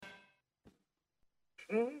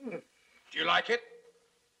Do you like it?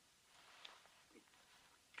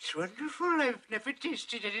 It's wonderful. I've never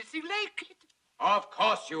tasted anything like it. Of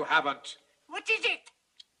course you haven't. What is it?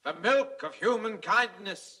 The milk of human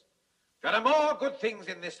kindness. There are more good things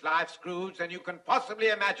in this life, Scrooge, than you can possibly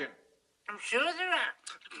imagine. I'm sure there are.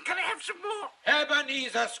 Can I have some more?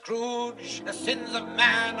 Ebenezer Scrooge, the sins of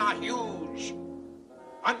man are huge.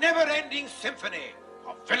 A never-ending symphony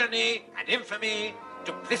of villainy and infamy,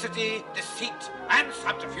 duplicity, deceit, and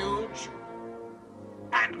subterfuge.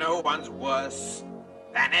 And no one's worse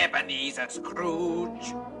than Ebenezer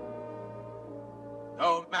Scrooge.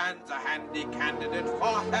 Though man's a handy candidate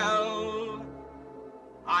for hell,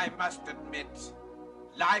 I must admit,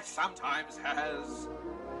 life sometimes has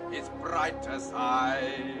its brighter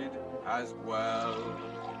side as well.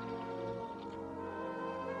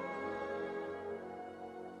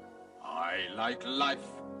 I like life,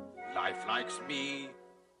 life likes me,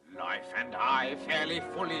 life and I fairly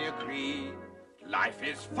fully agree. Life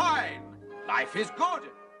is fine, life is good,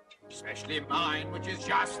 especially mine, which is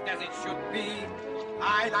just as it should be.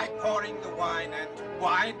 I like pouring the wine, and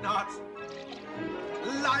why not?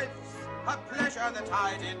 Life's a pleasure that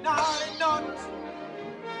I deny not.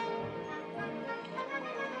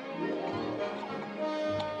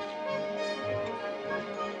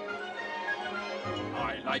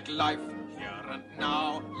 I like life here and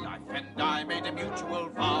now. Life and I made a mutual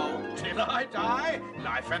vow. Till I die,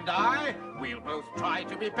 life and I, we'll both try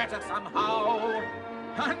to be better somehow.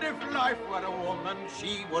 And if life were a woman,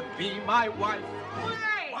 she would be my wife.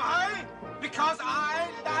 Why? Why? Because I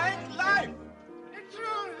like life. It's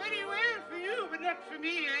all very well for you, but not for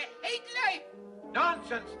me. I hate life.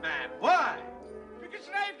 Nonsense, man. Why? Because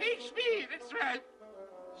life hates me, that's right.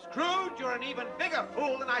 Scrooge, you're an even bigger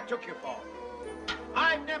fool than I took you for.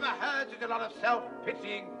 I've never heard such a lot of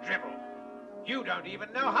self-pitying drivel. You don't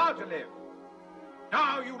even know how to live.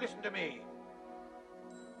 Now you listen to me.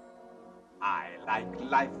 I like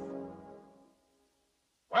life.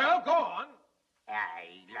 Well, go on.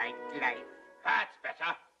 I like life. That's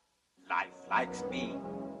better. Life likes me.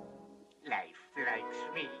 Life likes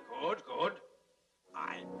me. Good, good.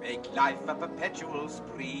 I make life a perpetual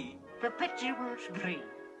spree. Perpetual spree.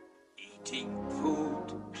 Eating food,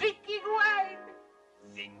 Drinking wine.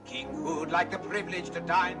 thinking who'd like the privilege to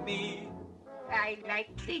dine me. I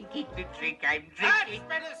like thinking the drink I'm That's drinking.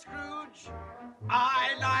 better, Scrooge.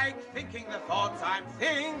 I like thinking the thoughts I'm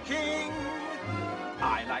thinking.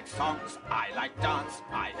 I like songs, I like dance.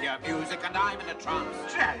 I hear music and I'm in a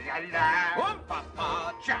trance. Tra-la-la.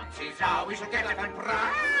 Oom-pa-pa, chances are we shall get up and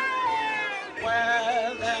prance.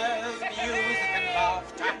 Where there's music and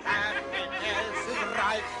laughter, happiness is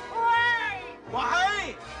rife. Why?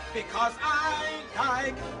 Why? Because I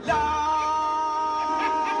like life.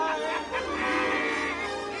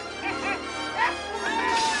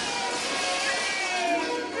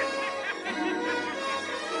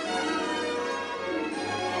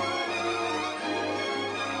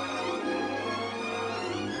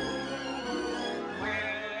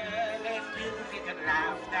 Where there's music and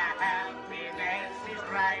laughter, happiness is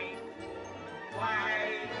right.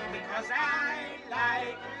 Why? Because I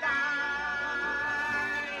like life.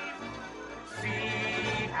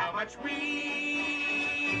 See how much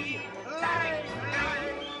we like life.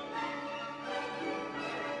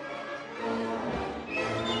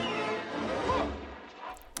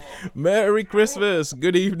 Merry Christmas!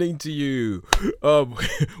 Good evening to you.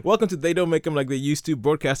 Welcome to They Don't Make 'Em Like They Used To,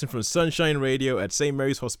 broadcasting from Sunshine Radio at St.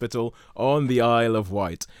 Mary's Hospital on the Isle of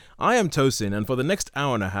Wight. I am Tosin, and for the next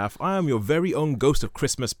hour and a half, I am your very own ghost of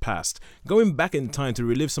Christmas past, going back in time to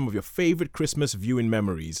relive some of your favorite Christmas viewing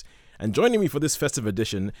memories. And joining me for this festive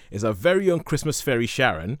edition is our very own Christmas fairy,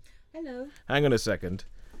 Sharon. Hello. Hang on a second.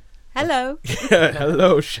 Hello.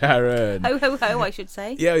 Hello, Sharon. Ho, ho, ho, I should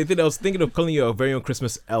say. Yeah, I was thinking of calling you a very own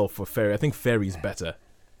Christmas elf or fairy. I think fairy's better.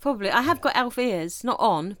 Probably. I have got elf ears. Not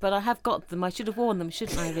on, but I have got them. I should have worn them,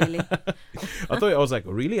 shouldn't I, really? I was like,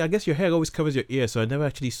 really? I guess your hair always covers your ears, so I never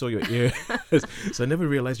actually saw your ears. So I never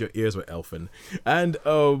realized your ears were elfin. And,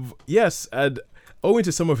 yes, and owing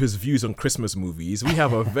to some of his views on Christmas movies, we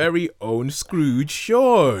have our very own Scrooge,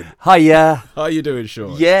 Sean. Hiya. How you doing,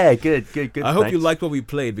 Sean? Yeah, good. I hope you thanks. liked what we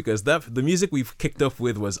played, because the music we've kicked off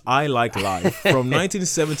with was I Like Life from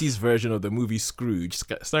 1970s version of the movie Scrooge,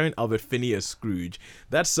 starring Albert Finney as Scrooge.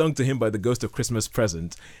 That's sung to him by the Ghost of Christmas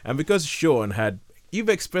Present. And because Sean you've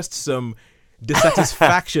expressed some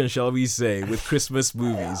dissatisfaction, shall we say, with Christmas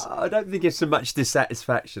movies. I don't think it's so much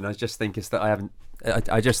dissatisfaction. I just think it's that I haven't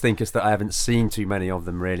seen too many of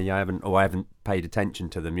them, really. I haven't paid attention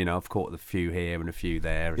to them. You know, I've caught a few here and a few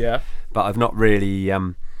there. Yeah. But I've not really,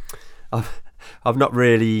 I've not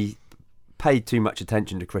really paid too much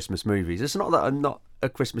attention to Christmas movies. It's not that I'm not a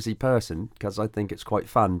Christmassy person, because I think it's quite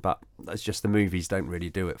fun, but it's just the movies don't really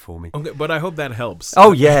do it for me. Okay, but I hope that helps.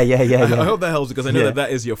 Oh yeah. I hope that helps, because I know that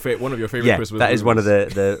is your one of your favorite Christmas movies. That is one of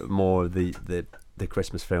the more the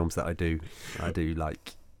Christmas films that I do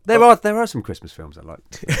like. There are some Christmas films I like.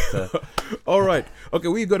 All right. Okay,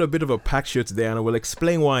 we've got a bit of a packed show today, and I will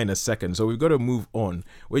explain why in a second. So we've got to move on,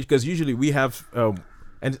 because usually we have,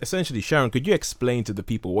 and essentially, Sharon, could you explain to the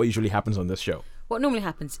people what usually happens on this show? What normally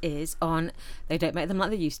happens is on They Don't Make Them Like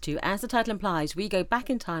They Used To, as the title implies, we go back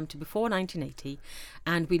in time to before 1980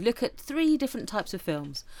 and we look at 3 different types of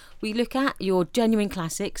films. We look at your genuine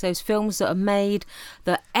classics, those films that are made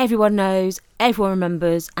that everyone knows, everyone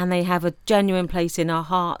remembers, and they have a genuine place in our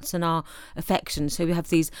hearts and our affections. So we have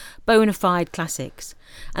these bona fide classics.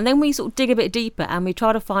 And then we sort of dig a bit deeper and we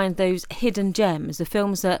try to find those hidden gems, the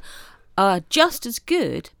films that are just as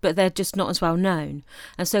good, but they're just not as well known.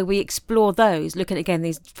 And so we explore those, looking again,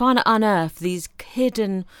 trying to unearth these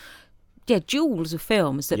hidden jewels of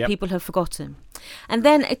films that people have forgotten. And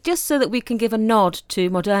then just so that we can give a nod to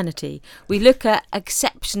modernity, we look at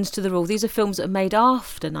exceptions to the rule. These are films that are made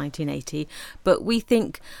after 1980, but we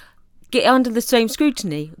think get under the same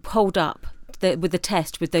scrutiny, hold up with the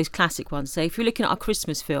test with those classic ones. So if you're looking at our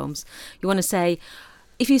Christmas films, you want to say,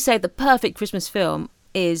 if you say the perfect Christmas film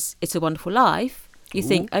is It's a Wonderful Life, you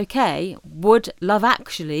think, okay, would Love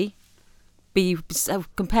Actually be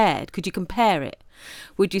compared? Could you compare it?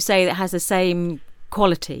 Would you say that it has the same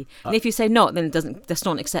quality? And if you say not, then that's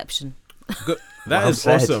not an exception. Good. That is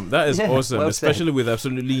awesome. That is awesome, well especially said. With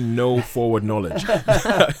absolutely no forward knowledge.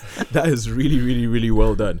 That is really, really, really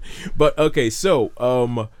well done. But okay, so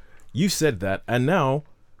you said that, and now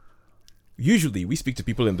usually we speak to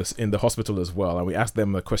people in the hospital as well, and we ask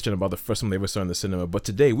them a question about the first film they ever saw in the cinema. But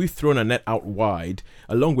today we've thrown a net out wide,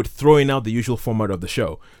 along with throwing out the usual format of the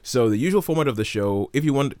show. So the usual format of the show, if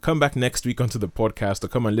you want, come back next week onto the podcast, or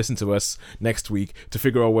come and listen to us next week to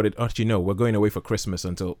figure out what it. Actually, no, we're going away for Christmas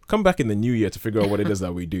come back in the new year to figure out what it is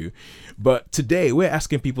that we do. But today we're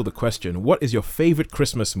asking people the question: what is your favorite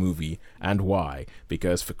Christmas movie and why?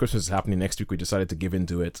 Because for Christmas is happening next week, we decided to give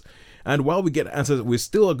into it. And while we get answers, we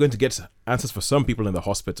still are going to get answers for some people in the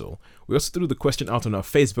hospital. We also threw the question out on our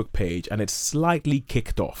Facebook page, and it's slightly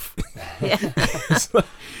kicked off.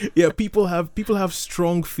 People have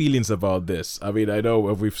strong feelings about this. I mean, I know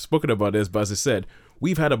we've spoken about this, but as I said,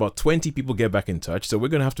 we've had about 20 people get back in touch, so we're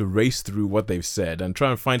going to have to race through what they've said and try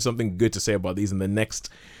and find something good to say about these in the next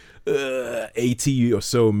 80 or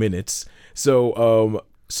so minutes. So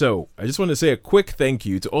I just want to say a quick thank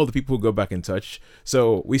you to all the people who go back in touch.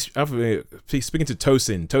 So we have speaking to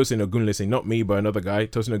Tosin Ogunlesi, not me, but another guy,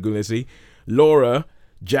 Tosin Ogunlesi, Laura,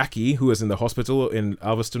 Jackie, who was in the hospital in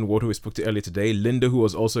Alveston Ward, who I spoke to earlier today, Linda, who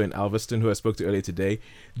was also in Alveston, who I spoke to earlier today,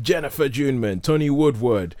 Jennifer Juneman, Tony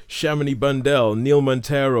Woodward, Shamini Bundell, Neil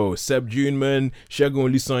Montero, Seb Juneman, Shagun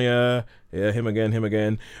Olusanya, him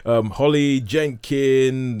again. Holly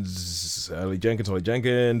Jenkins,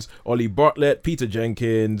 Ollie Bartlett, Peter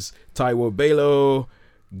Jenkins, Taiwo Balo,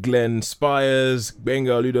 Glenn Spires,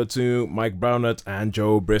 Benga Ludotu, Mike Brownett, and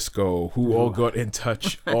Joe Briscoe, who all got in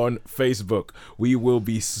touch on Facebook. We will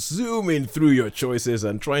be zooming through your choices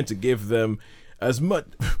and trying to give them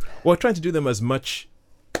trying to do them as much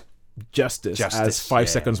justice as 5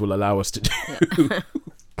 seconds will allow us to do.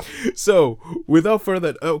 So, without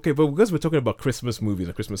further, but because we're talking about Christmas movies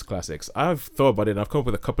and Christmas classics, I've thought about it and I've come up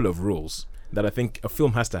with a couple of rules that I think a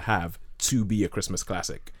film has to have to be a Christmas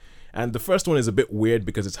classic. And the first one is a bit weird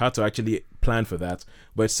because it's hard to actually plan for that,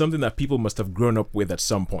 but it's something that people must have grown up with at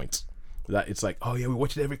some point. That it's like, oh yeah, we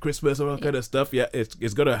watch it every Christmas, all that kind of stuff. Yeah,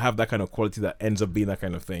 it's got to have that kind of quality that ends up being that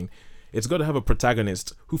kind of thing. It's got to have a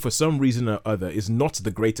protagonist who, for some reason or other, is not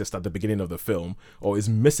the greatest at the beginning of the film or is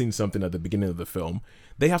missing something at the beginning of the film.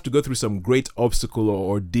 They have to go through some great obstacle or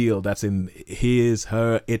ordeal that's in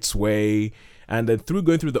its way. And then through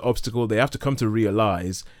going through the obstacle, they have to come to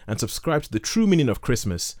realize and subscribe to the true meaning of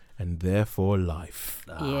Christmas and therefore life.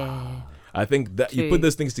 Yeah. I think that you put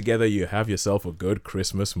those things together, you have yourself a good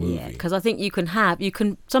Christmas movie. Yeah, because I think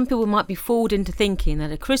some people might be fooled into thinking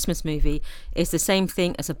that a Christmas movie is the same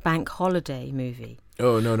thing as a bank holiday movie.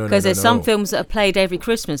 Oh, no. Because there's some films that are played every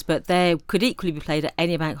Christmas, but they could equally be played at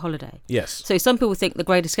any bank holiday. Yes. So some people think The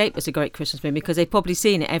Great Escape is a great Christmas movie because they've probably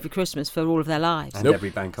seen it every Christmas for all of their lives. And every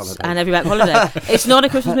bank holiday. It's not a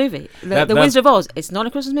Christmas movie. The Wizard of Oz, it's not a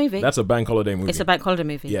Christmas movie. That's a bank holiday movie. It's a bank holiday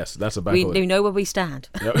movie. Yes, that's a bank holiday. We know where we stand.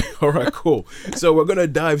 Yep. All right, cool. So we're going to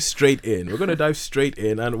dive straight in. And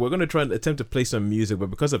we're going to try and attempt to play some music, but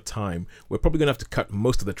because of time, we're probably going to have to cut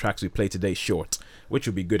most of the tracks we play today short, which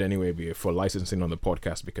would be good anyway for licensing on the podcast.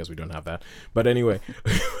 podcast because we don't have that. But anyway,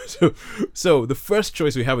 so the first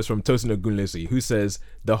choice we have is from Tosin Ogunlesi, who says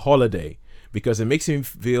The Holiday, because it makes him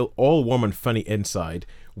feel all warm and funny inside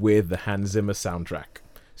with the Hans Zimmer soundtrack.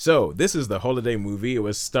 So this is The Holiday movie. It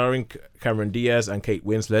was starring Cameron Diaz and Kate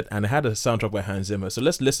Winslet, and it had a soundtrack by Hans Zimmer. So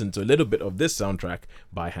let's listen to a little bit of this soundtrack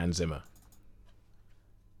by Hans Zimmer.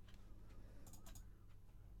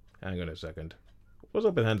 Hang on a second. What's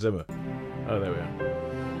up with Hans Zimmer? Oh, there we are.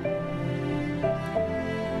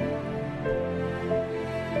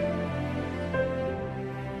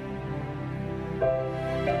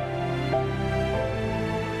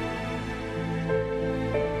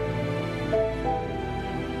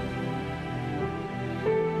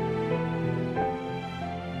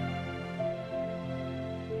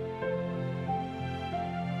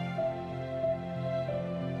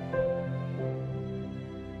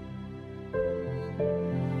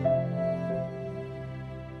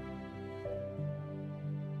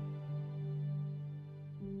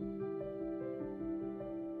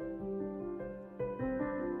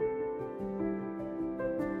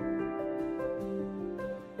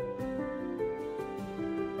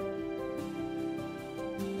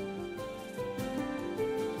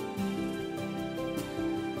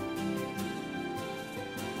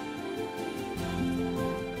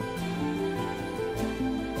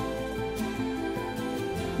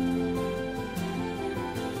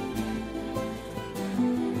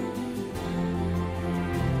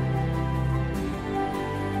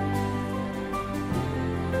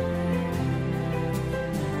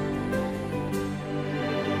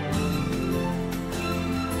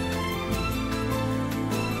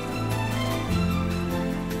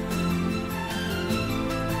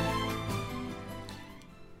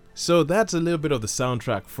 So that's a little bit of the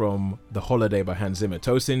soundtrack from The Holiday by Hans Zimmer.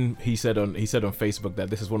 Tosin, he said on Facebook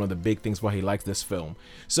that this is one of the big things why he likes this film.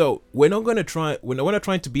 So we're not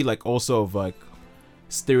trying to be like also of like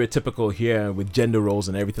stereotypical here with gender roles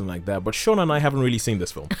and everything like that. But Sean and I haven't really seen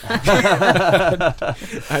this film.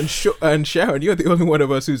 and Sharon, you're the only one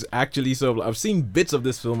of us who's actually I've seen bits of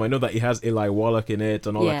this film. I know that it has Eli Wallach in it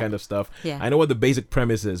and all that kind of stuff. Yeah. I know what the basic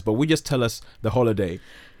premise is, but we just tell us The Holiday.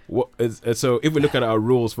 So if we look at our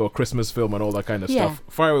rules for a Christmas film and all that kind of stuff,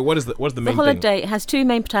 fire away. What's the main thing? The Holiday has two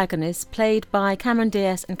main protagonists played by Cameron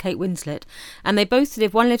Diaz and Kate Winslet, and they both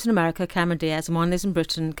live. One lives in America, Cameron Diaz, and one lives in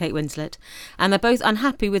Britain, Kate Winslet, and they're both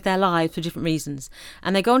unhappy with their lives for different reasons.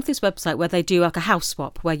 And they go onto this website where they do like a house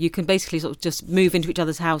swap, where you can basically sort of just move into each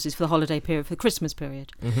other's houses for the holiday period, for the Christmas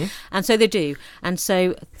period. Mm-hmm. And so they do. And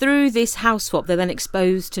so through this house swap, they're then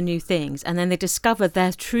exposed to new things, and then they discover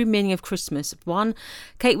their true meaning of Christmas. One,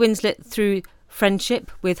 Kate Winslet through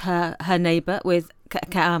friendship with her neighbour, with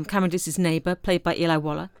Cameron Diaz's neighbour, played by Eli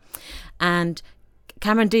Wallach, and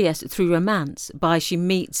Cameron Diaz through romance, she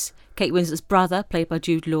meets Kate Winslet's brother, played by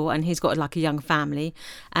Jude Law, and he's got like a young family,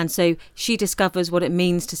 and so she discovers what it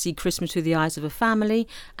means to see Christmas through the eyes of a family,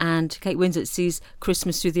 and Kate Winslet sees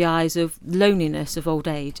Christmas through the eyes of loneliness of old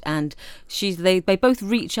age, and they both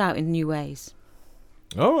reach out in new ways.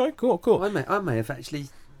 All right, cool. I may have actually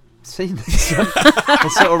seen this.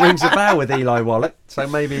 It sort of rings a bell with Eli Wallach, so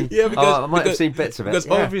maybe I might have seen bits of it. Because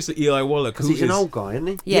obviously Eli Wallach, because he's an old guy, isn't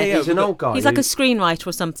he? Yeah, he's an old guy. He's like a screenwriter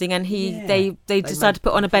or something, and they decided to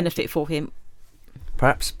put on a benefit for him.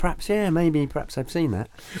 Perhaps, perhaps I've seen that.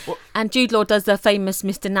 And Jude Law does the famous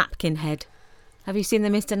Mr. Napkin Head. Have you seen the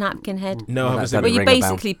Mr. Napkin Head? No, I haven't seen it. Well, you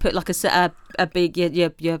basically put like a big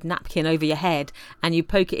your napkin over your head, and you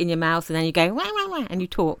poke it in your mouth, and then you go wah, wah, wah, and you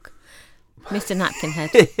talk. Mr. Napkin Head.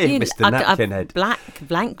 Mr. Napkin Head.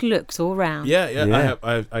 Blank looks all round. Yeah.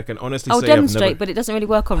 I can honestly say I'll demonstrate, but it doesn't really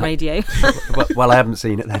work on radio. Well, I haven't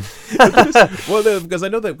seen it then. Because I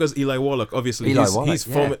know that because Eli Wallach, obviously, he's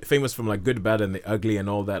famous from like Good, Bad, and the Ugly and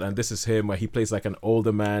all that, and this is him where he plays like an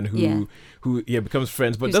older man who becomes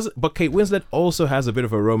friends. But Kate Winslet also has a bit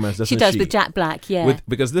of a romance, doesn't she? She does with Jack Black,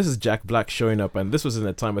 because this is Jack Black showing up, and this was in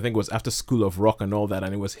a time, I think it was after School of Rock and all that,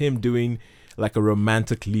 and it was him doing like a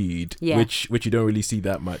romantic lead, which you don't really see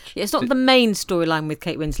that much. It's not the main storyline with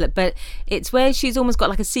Kate Winslet, but it's where she's almost got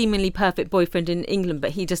like a seemingly perfect boyfriend in England,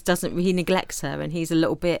 but he just doesn't. He neglects her, and he's a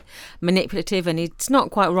little bit manipulative, and it's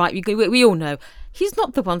not quite right. We all know he's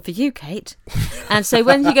not the one for you, Kate. And so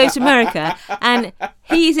when he goes to America and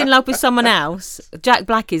he's in love with someone else, Jack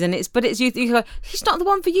Black is, but it's you go, he's not the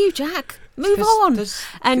one for you, Jack. Move on.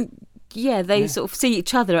 They sort of see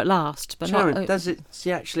each other at last. But Sharon, not.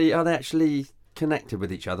 Are they actually connected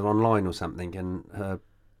with each other online or something? And her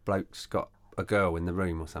bloke's got a girl in the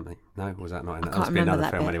room or something. No, was that not in that? I can't That must be remember another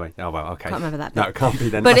that film bit. anyway. Oh well, okay. Can't remember that No, bit. it can't be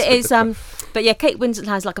then. But Must it be is, the- but yeah, Kate Winslet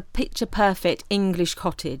has like a picture perfect English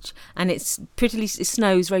cottage, and it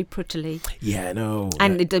snows very prettily. Yeah, no.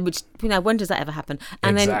 And which, when does that ever happen?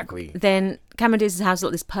 And Exactly. then Cameron Diaz's house is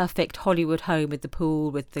like this perfect Hollywood home with the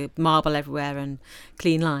pool, with the marble everywhere and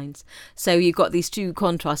clean lines. So you've got these two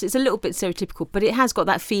contrasts. It's a little bit stereotypical, but it has got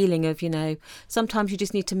that feeling of, sometimes you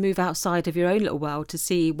just need to move outside of your own little world to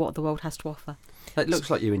see what the world has to offer. It looks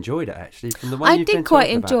like you enjoyed it actually. From the way I you've did been quite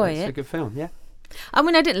talking about enjoy It's it. a good film, yeah. I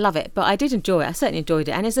mean, I didn't love it, but I did enjoy it. I certainly enjoyed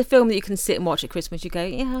it. And it's a film that you can sit and watch at Christmas. You go,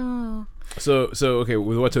 yeah. So okay,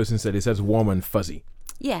 with what Tosin said, it says warm and fuzzy.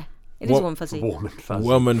 Yeah, it is warm fuzzy. Warm and fuzzy.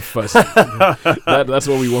 Warm and fuzzy. That's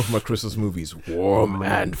what we want from our Christmas movies. Warm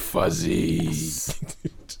and fuzzy.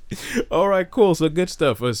 All right, cool. So good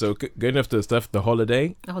stuff. So good enough to stuff the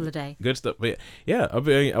holiday. A holiday. Good stuff. But yeah,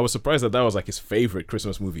 I was surprised that was like his favorite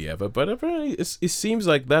Christmas movie ever. But apparently, it seems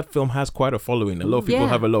like that film has quite a following. A lot of people Yeah.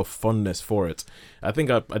 have a lot of fondness for it. I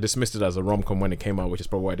think I dismissed it as a rom-com when it came out, which is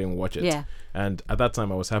probably why I didn't watch it. Yeah. And at that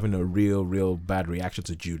time, I was having a real bad reaction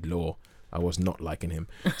to Jude Law. I was not liking him,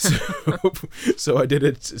 so I did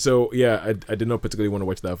it. So yeah, I did not particularly want to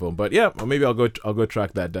watch that film. But yeah, maybe I'll go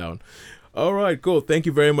track that down. All right, cool. Thank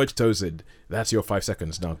you very much, Tosin. That's your 5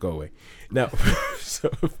 seconds. Now go away. Now,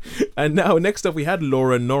 now next up we had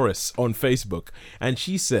Laura Norris on Facebook, and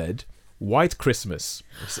she said, "White Christmas."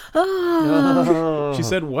 She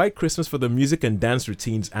said, "White Christmas for the music and dance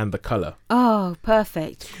routines and the color." Oh,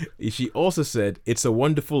 perfect. She also said, "It's a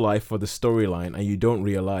Wonderful Life for the storyline, and you don't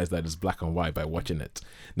realize that it's black and white by watching it."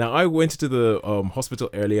 Now, I went to the hospital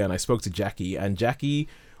earlier, and I spoke to Jackie, and Jackie.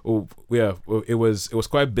 It was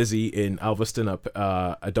quite busy in Alveston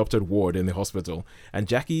adopted ward in the hospital, and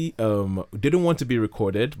Jackie didn't want to be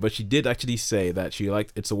recorded, but she did actually say that she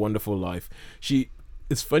liked It's a Wonderful Life.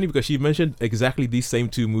 It's funny because she mentioned exactly these same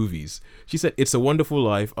two movies. She said It's a Wonderful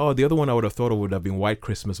Life. Oh, the other one I would have thought of would have been White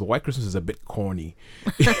Christmas, but White Christmas is a bit corny.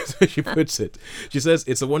 So she puts it. She says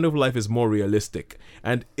It's a Wonderful Life is more realistic,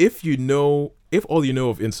 and if all you know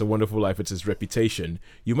of It's a Wonderful Life is its reputation,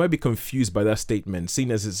 you might be confused by that statement,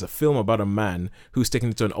 seeing as it's a film about a man who's taken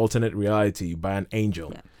into an alternate reality by an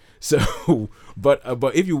angel. Yeah. So, but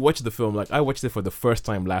if you watch the film, like I watched it for the first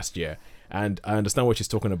time last year, and I understand what she's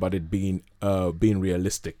talking about, it being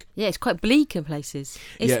realistic. Yeah, it's quite bleak in places.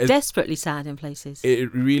 It's desperately sad in places.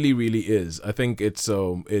 It really, really is. I think it's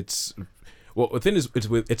well, the thing is,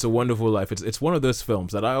 It's a Wonderful Life. It's one of those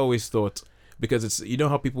films that I always thought, because it's,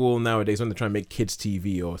 how people nowadays, when they try and make kids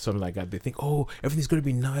TV or something like that, they think, oh, everything's going to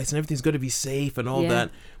be nice and everything's going to be safe and all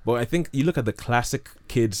that. But I think you look at the classic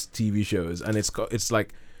kids TV shows, and it's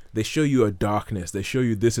like they show you a darkness. They show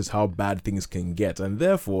you this is how bad things can get, and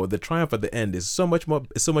therefore the triumph at the end is so much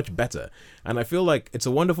better. And I feel like It's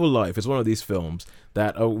a Wonderful Life is one of these films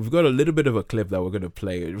that we've got a little bit of a clip that we're going to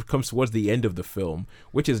play. It comes towards the end of the film,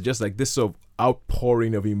 which is just like this sort of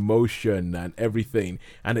outpouring of emotion and everything,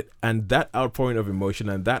 and that outpouring of emotion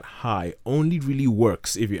and that high only really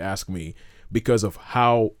works, if you ask me, because of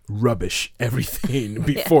how rubbish everything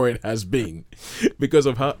before it has been, because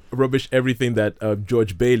of how rubbish everything that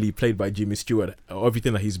George Bailey, played by Jimmy Stewart,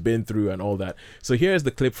 everything that he's been through and all that. So here's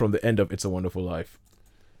the clip from the end of It's a Wonderful Life.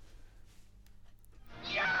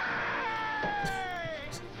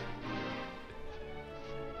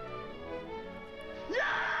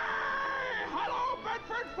 Hello,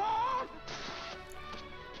 Bedford Falls!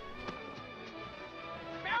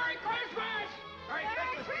 Merry Christmas!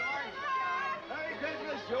 Merry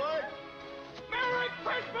Christmas, George! Merry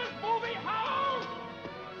Christmas, movie house!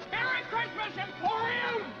 Merry Christmas,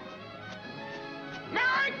 Emporium!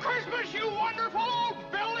 Merry Christmas, you wonderful old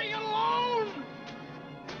building and loan!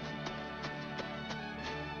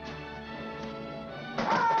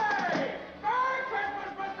 Hey! Merry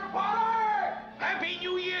Christmas, Mr. Potter! Happy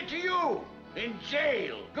New Year to you! In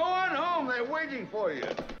jail. Go on home, they're waiting for you.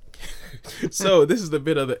 So this is the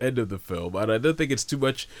bit at the end of the film, and I don't think it's too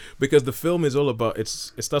much, because the film is all about, it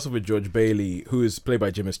starts off with George Bailey, who is played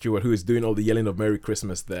by Jimmy Stewart, who is doing all the yelling of Merry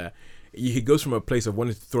Christmas there. He goes from a place of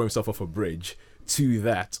wanting to throw himself off a bridge to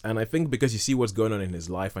that, and I think because you see what's going on in his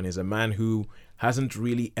life, and he's a man who hasn't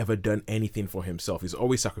really ever done anything for himself. He's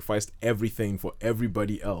always sacrificed everything for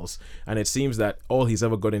everybody else, and it seems that all he's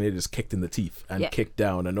ever gotten it is kicked in the teeth and kicked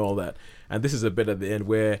down and all that. And this is a bit at the end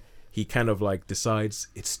where he kind of like decides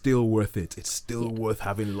it's still worth it. It's still worth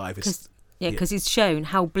having life. Because he's shown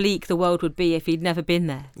how bleak the world would be if he'd never been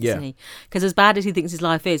there, isn't he? Because as bad as he thinks his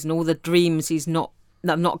life is, and all the dreams that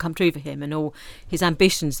have not come true for him, and all his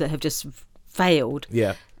ambitions that have just failed.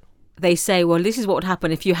 Yeah. they say, well, this is what would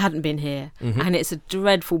happen if you hadn't been here. And it's a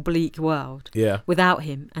dreadful, bleak world Yeah. without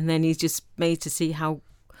him. And then he's just made to see how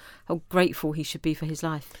grateful he should be for his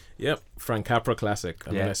life. Yep, Frank Capra classic.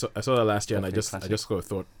 I mean, Yeah. I saw that last year, and I Definitely just classic.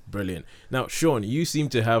 thought brilliant. Now, Sean, you seem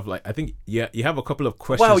to have I think you have a couple of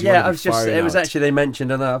questions. Well, you yeah, wanna be firing it was out. actually, they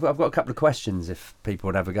mentioned, and I've got a couple of questions if people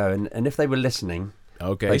would have a go. And if they were listening,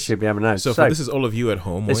 Okay. they should be able to know. So this is all of you at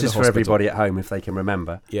home. or this in is the for hospital. everybody at home if they can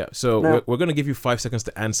remember. Yeah, so Now- we're going to give you 5 seconds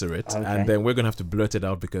to answer it, Okay. and then we're going to have to blurt it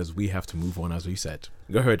out because we have to move on, as we said.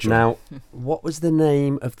 Go ahead, Sean. Now, what was the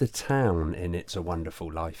name of the town in It's a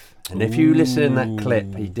Wonderful Life? And if you listen in that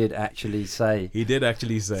clip, he did actually say. He did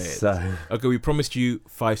actually say it. So, Okay, we promised you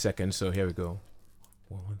 5 seconds, so here we go.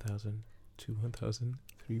 1,000, 2, 1,000,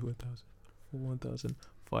 3, 1,000, 4, 1,000,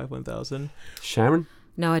 5, 1,000. Sharon?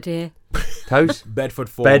 No idea. Toes? Bedford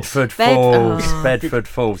Falls. Bedford Falls. oh. Bedford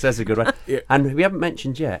Falls. That's a good one. Yeah. And we haven't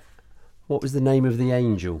mentioned yet, what was the name of the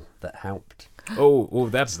angel that helped? Oh,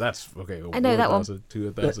 that's okay. I know that one. 1,000,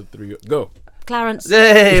 2,000, 3. Go. Clarence.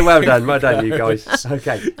 Hey, well done, you guys.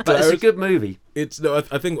 Okay, but it's a good movie.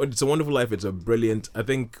 I think It's a Wonderful Life. It's a brilliant. I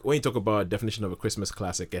think when you talk about definition of a Christmas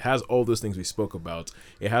classic, it has all those things we spoke about.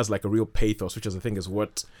 It has like a real pathos, which I think is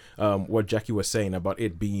what Jackie was saying about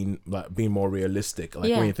it being more realistic. Like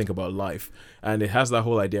Yeah. when you think about life, and it has that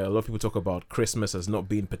whole idea. A lot of people talk about Christmas as not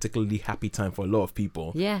being particularly happy time for a lot of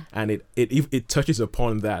people. Yeah. and it touches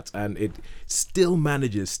upon that, and it still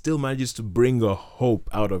manages to bring a hope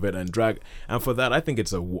out of it and drag. And for that, I think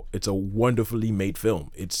it's a wonderfully made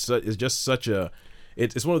film. It's just such a.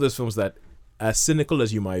 It's one of those films that, as cynical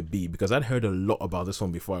as you might be, because I'd heard a lot about this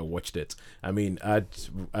one before I watched it. I mean, as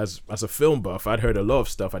a film buff, I'd heard a lot of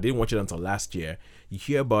stuff. I didn't watch it until last year. You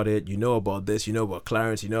hear about it, you know about this, you know about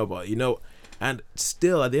Clarence, and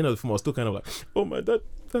still at the end of the film, I was still kind of like, oh my,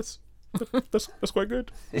 that's quite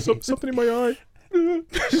good. Something in my eye.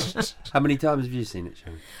 How many times have you seen it,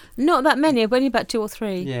 Sharon? Not that many, only about 2 or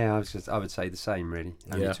 3. Yeah, I would say the same, really.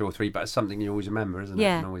 Only Yeah. 2 or 3, but it's something you always remember, isn't it?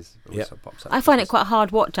 Yeah. And always Yeah. sort of pops up. I find it quite a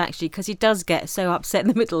hard watch, actually, because he does get so upset in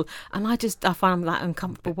the middle, and I find that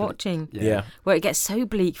uncomfortable watching. Yeah. Where it gets so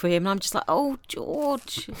bleak for him, and I'm just like, oh,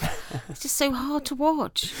 George, it's just so hard to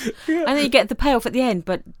watch. And then you get the payoff at the end,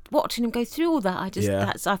 but watching him go through all that,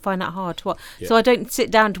 I find that hard to watch. Yeah. So I don't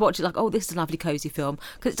sit down to watch it like, oh, this is a lovely cosy film,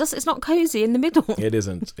 because it's not cosy in the middle. It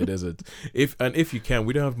isn't. If you can,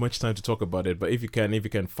 we don't have much time to talk about it, but if you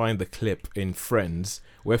can find the clip in Friends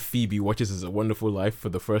where Phoebe watches It's a Wonderful Life for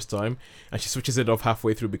the first time, and she switches it off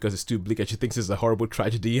halfway through because it's too bleak, and she thinks it's a horrible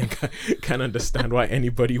tragedy, and can't understand why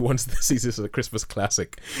anybody wants to see this as a Christmas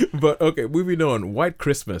classic. But okay, moving on. White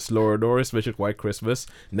Christmas. Laura Norris mentioned White Christmas.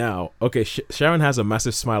 Now, okay, Sharon has a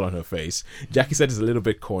massive smile on her face. Jackie said it's a little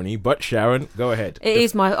bit corny, but Sharon, go ahead. It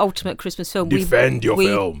is my ultimate Christmas film. Defend your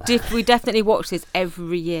film. We definitely watch this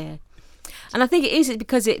every year. And I think it is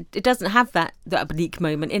because it doesn't have that bleak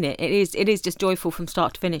moment in it. It is just joyful from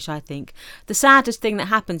start to finish, I think. The saddest thing that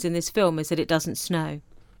happens in this film is that it doesn't snow.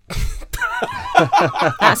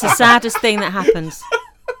 That's the saddest thing that happens.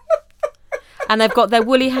 And they've got their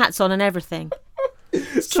woolly hats on and everything.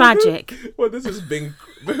 It's tragic. Well, this is Bing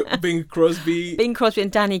Crosby. Bing Crosby and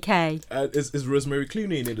Danny Kaye. Is Rosemary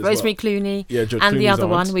Clooney in it as Rosemary well? Clooney. Yeah, George and the Clooney's other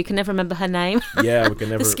aunt. one, we can never remember her name. Yeah, we can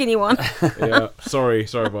never. The skinny one. Yeah, sorry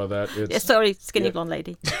about that. Yeah, sorry, skinny blonde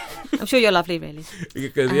lady. I'm sure you're lovely, really.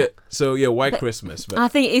 Because White Christmas. But I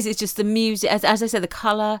think it's just the music, as I said, the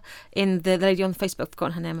colour in the lady on Facebook. I've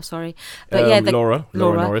forgotten her name. I'm sorry, but Laura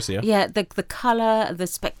Norris. Yeah, yeah, the colour, the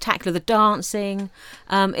spectacular, the dancing.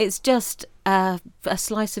 It's just a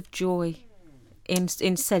slice of joy in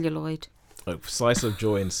celluloid. a slice of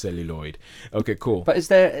joy in celluloid. Okay, cool. But is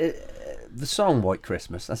there the song White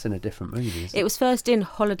Christmas? That's in a different movie, isn't it? It was first in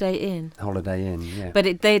Holiday Inn. Holiday Inn, yeah.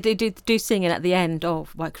 But they do sing it at the end of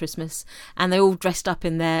White Christmas, and they're all dressed up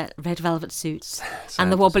in their red velvet suits,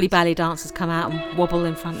 and the wobbly ballet dancers come out and wobble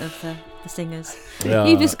in front of the singers. Yeah.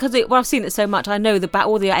 You just because I've seen it so much, I know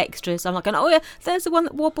all the extras. I'm like, going, oh yeah, there's the one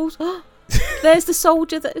that wobbles. There's the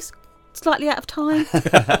soldier that is slightly out of time.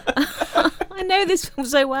 I know this film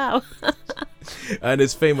so well. And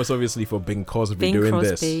it's famous, obviously, for Bing Crosby Bing doing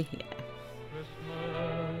Crosby. this.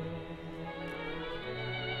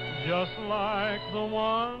 Just like the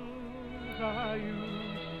ones I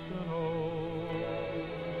used to know,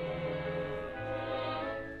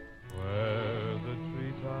 where the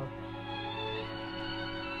treetops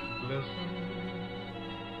glisten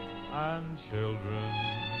and children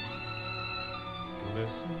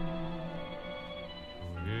listen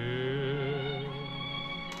to hear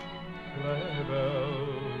sleigh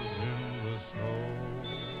bells in the snow.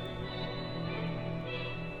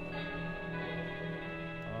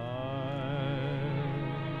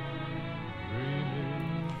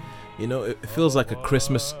 You know, it feels like a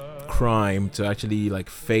Christmas crime to actually like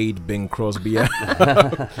fade Bing Crosby out.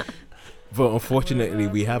 But unfortunately,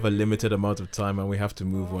 we have a limited amount of time and we have to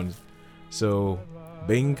move on. So,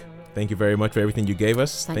 Bing, thank you very much for everything you gave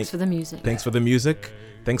us. Thanks for the music. Thanks for the music.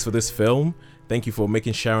 Thanks for this film. Thank you for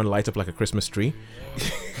making Sharon light up like a Christmas tree.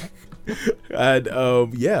 And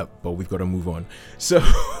yeah, but we've got to move on. So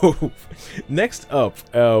next up,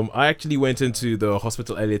 I actually went into the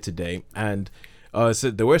hospital earlier today, and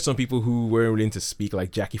so there were some people who weren't willing to speak,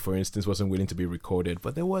 like Jackie, for instance, wasn't willing to be recorded,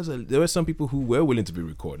 but there were some people who were willing to be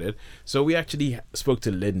recorded. So we actually spoke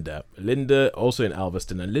to Linda, also in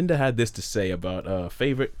Alveston, and Linda had this to say about a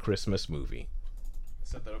favorite Christmas movie.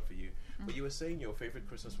 Set that up for you. But you were saying your favorite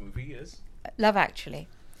Christmas movie is Love Actually,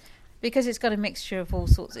 because it's got a mixture of all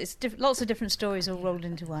sorts. It's lots of different stories all rolled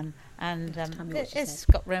into one, and it's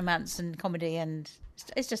got romance and comedy, and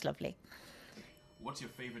it's just lovely. What's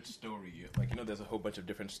your favorite story? Like, you know, there's a whole bunch of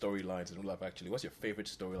different storylines in Love Actually. What's your favorite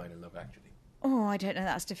storyline in Love Actually? Oh, I don't know.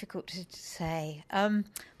 That's difficult to say.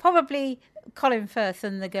 Probably Colin Firth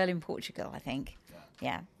and the girl in Portugal, I think.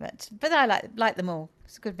 Yeah, but I like them all.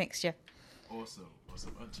 It's a good mixture. Awesome.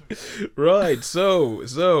 Right, so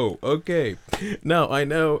okay. Now I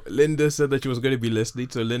know Linda said that she was going to be listening,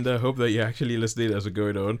 so Linda, I hope that you're actually listening as we're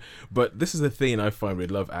going on. But this is the thing I find with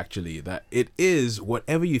Love Actually, that it is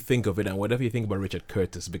whatever you think of it and whatever you think about Richard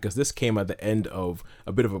Curtis, because this came at the end of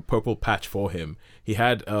a bit of a purple patch for him. He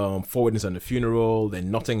had Four Weddings and a Funeral, then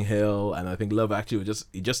Notting Hill, and I think Love Actually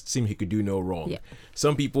it just seemed he could do no wrong. Yeah.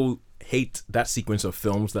 Some people hate that sequence of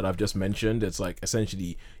films that I've just mentioned. It's like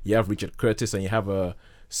essentially you have Richard Curtis and you have a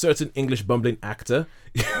certain English bumbling actor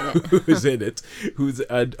who's in it,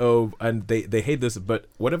 and they hate this. But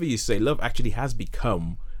whatever you say, Love Actually has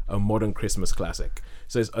become a modern Christmas classic.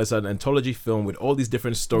 So it's an anthology film with all these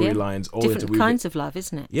different storylines, all different kinds of love,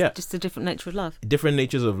 isn't it? Yeah, just the different nature of love. Different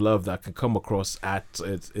natures of love that can come across at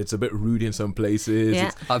it's a bit rude in some places.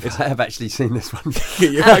 Yeah. I have actually seen this one.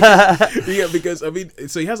 yeah, because I mean,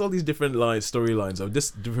 so he has all these different storylines of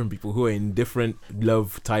just different people who are in different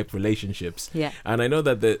love type relationships. Yeah, and I know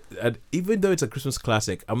that even though it's a Christmas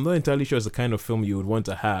classic, I'm not entirely sure it's the kind of film you would want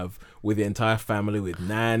to have with the entire family, with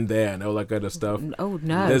Nan there and all that kind of stuff. Oh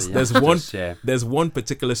no, there's one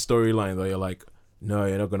particular storyline that you're like, no,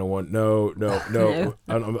 you're not gonna want no.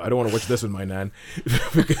 I don't want to watch this with my Nan.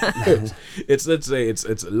 Because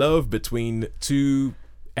it's love between two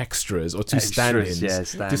extras or two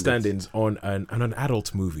stand-ins on an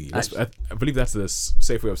adult movie. I believe that's the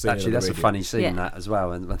safe way of saying it. Actually, that's a funny scene that as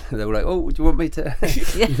well. And they were like, "Oh, do you want me to?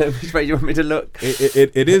 Which way do you want me to look?"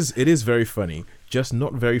 It is very funny, just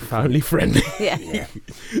not very family friendly. Yeah.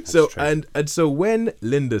 So and so when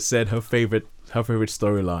Linda said her favorite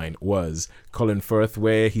storyline was Colin Firth,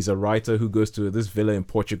 where he's a writer who goes to this villa in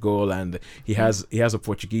Portugal, and he has a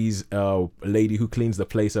Portuguese lady who cleans the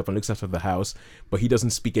place up and looks after the house, but he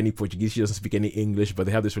doesn't speak any Portuguese, she doesn't speak any English, but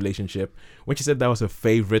they have this relationship. When she said that was her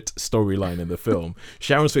favorite storyline in the film,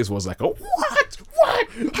 Sharon's face was like, "Oh, what?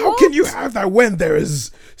 How can you have that when there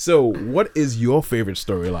is?" So what is your favorite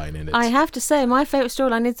storyline in it? I have to say my favorite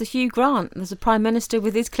storyline is the Hugh Grant. There's a Prime Minister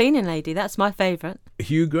with his cleaning lady. That's my favorite.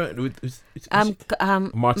 Hugh Grant with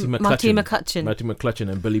Marty McCutcheon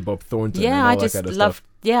and Billy Bob Thornton. Yeah, and all I that just kind of love. stuff.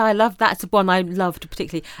 Yeah, I love that's the one I loved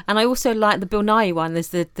particularly, and I also like the Bill Nighy one. There's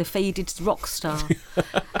the faded rock star,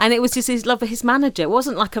 and it was just his love for his manager. It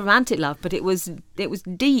wasn't like a romantic love, but it was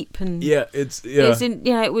deep and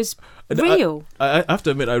it was real. I have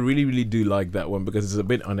to admit, I really, really do like that one because it's a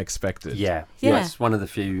bit unexpected. Yeah. It's one of the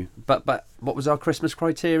few. But what was our Christmas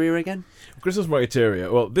criteria again? Christmas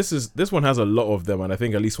criteria. Well, this one has a lot of them, and I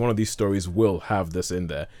think at least one of these stories will have this in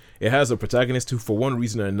there. It has a protagonist who, for one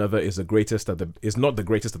reason or another, is not the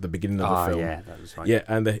greatest at the beginning of the film. Yeah, that was right.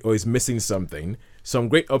 Yeah, or is missing something, some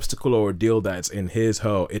great obstacle or ordeal that's in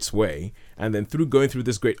its way, and then through going through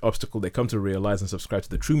this great obstacle, they come to realize and subscribe to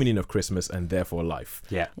the true meaning of Christmas and therefore life.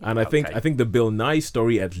 Yeah, and I think the Bill Nighy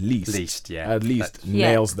story at least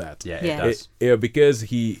nails that. Yeah, it does. Because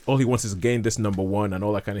all he wants is to gain this number one and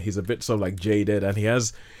all that kind of. He's a bit sort of like jaded, and he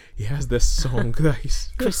has this song that he's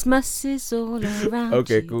Christmas is all around.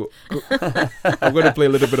 Okay, cool. I'm going to play a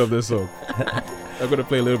little bit of this song. I'm going to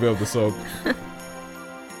play a little bit of the song.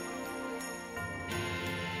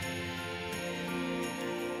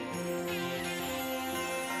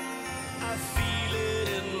 I feel it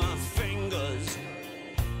in my fingers.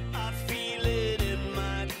 I feel it in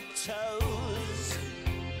my toes.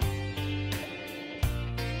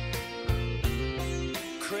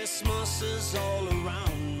 Christmas is all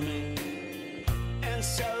around me, and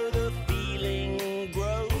so the feeling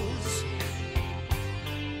grows.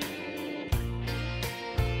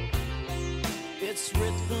 It's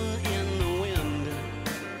written in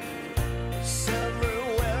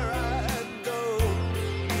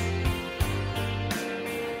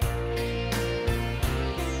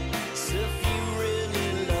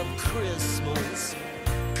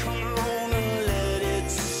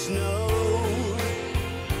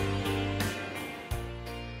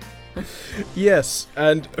Yes,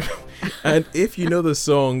 and if you know the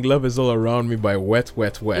song "Love Is All Around Me" by Wet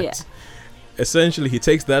Wet Wet, Yeah. essentially he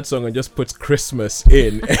takes that song and just puts Christmas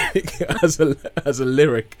in as a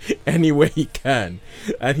lyric any way he can,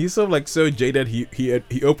 and he's sort of like so jaded.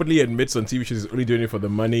 He openly admits on TV shows he's only doing it for the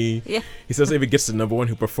money. Yeah. He says if he gets to number one,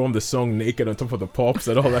 he'll perform the song naked on top of the pops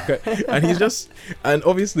and all that. And he's just, and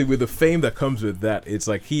obviously with the fame that comes with that, it's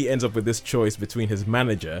like he ends up with this choice between his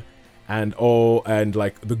manager and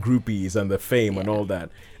like the groupies and the fame and all that,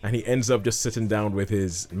 and he ends up just sitting down with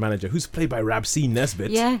his manager, who's played by Rabsy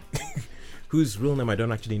Nesbitt. Yeah. Whose real name I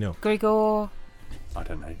don't actually know. Gregor. I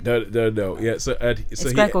don't know. No. Yeah. So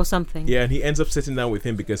It's Greg or something. Yeah, and he ends up sitting down with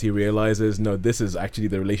him because he realizes, no, this is actually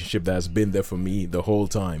the relationship that has been there for me the whole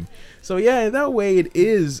time. So yeah, in that way, it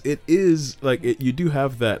is like you do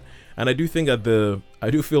have that, and I do think that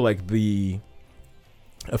I feel like the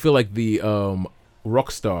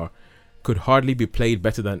Rockstar could hardly be played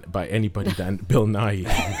better by anybody than Bill Nighy.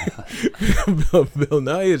 Bill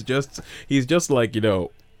Nighy he's just like,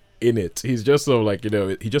 in it. He's just so like,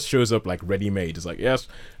 he just shows up like ready-made. It's like, yes,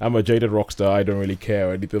 I'm a jaded rock star, I don't really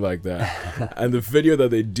care or anything like that. And the video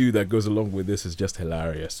that they do that goes along with this is just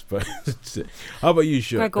hilarious. But how about you,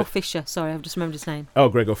 Sean? Gregor Fisher. Sorry, I've just remembered his name. Oh,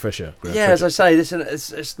 Gregor Fisher. As I say,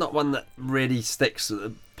 it's not one that really sticks.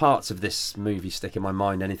 Parts of this movie stick in my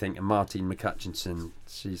mind. Anything, and Martine McHutchinson,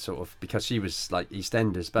 she sort of, because she was like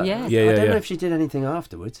EastEnders, but Yeah. I don't know if she did anything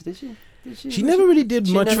afterwards, did she? She never really did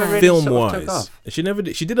much film wise. Sort of She never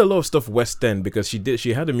did. She did a lot of stuff West End because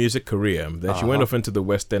she had a music career. Then she went off into the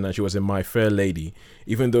West End and she was in My Fair Lady.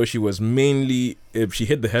 Even though she was mainly, she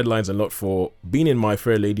hit the headlines a lot for being in My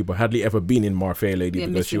Fair Lady, but hardly ever been in My Fair Lady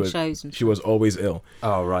because she was always ill.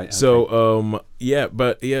 Oh right. Okay. So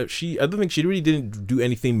I don't think she really didn't do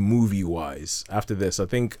anything movie wise after this. I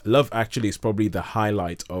think Love Actually is probably the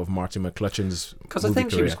highlight of Martin McClutchan's because I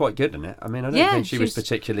think career. she was quite good in it. I mean, I don't think she was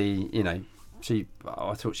particularly,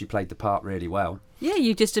 I thought she played the part really well. Yeah,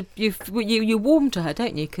 you warm to her,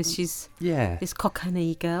 don't you? Because she's this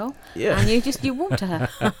Cockney girl. Yeah, and you warm to her.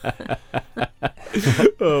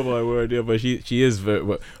 Oh my word! Yeah, but she is very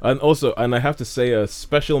well. And I have to say a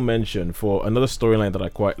special mention for another storyline that I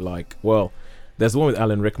quite like. Well, there's the one with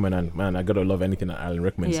Alan Rickman, and man, I gotta love anything that Alan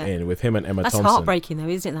Rickman's in with him and Emma Thompson. That's heartbreaking, though,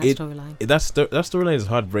 isn't it? That storyline. That storyline is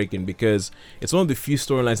heartbreaking because it's one of the few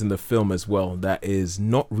storylines in the film as well that is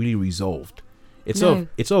not really resolved. It sort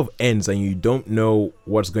of ends and you don't know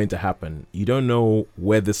what's going to happen. You don't know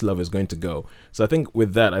where this love is going to go. So I think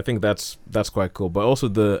with that, that's quite cool. But also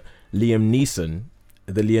the Liam Neeson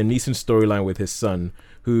storyline with his son,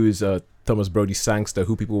 who's Thomas Brody Sangster,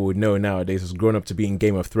 who people would know nowadays has grown up to be in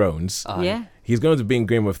Game of Thrones. He's going to be in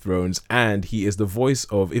Game of Thrones, and he is the voice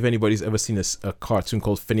of, if anybody's ever seen a cartoon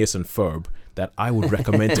called Phineas and Ferb, that I would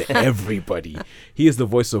recommend to everybody. He is the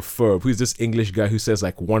voice of Ferb, who's this English guy who says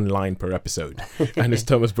like one line per episode. And it's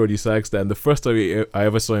Thomas Brody Sangster. And the first time I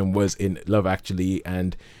ever saw him was in Love Actually,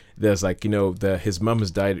 and there's like, his mum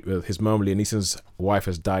has died. His mum, Liam Neeson's wife,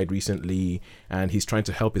 has died recently, and he's trying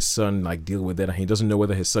to help his son like deal with it. And he doesn't know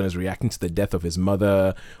whether his son is reacting to the death of his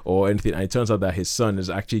mother or anything. And it turns out that his son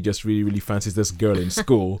is actually just really, really fancies this girl in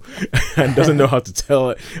school and doesn't know how to tell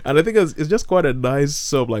her. And I think it's just quite a nice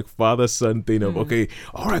sort of like father-son thing of okay,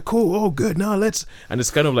 all right, cool, oh good, now let's. And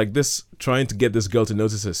it's kind of like this trying to get this girl to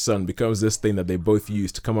notice his son becomes this thing that they both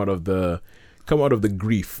use to come out of the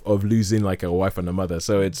grief of losing like a wife and a mother.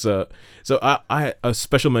 So it's I a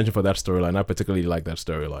special mention for that storyline. I particularly like that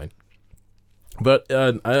storyline. But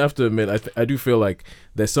I have to admit, I do feel like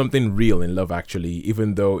there's something real in Love Actually,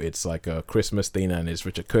 even though it's like a Christmas thing and it's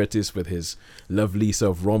Richard Curtis with his lovely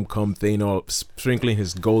sort of rom-com thing, or sprinkling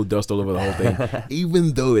his gold dust all over the whole thing.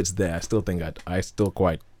 Even though it's there, I still think I still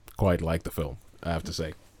quite like the film, I have to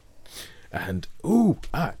say. And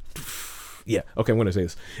yeah, okay, I'm going to say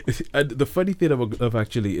this. The funny thing about Love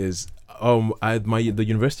Actually is, the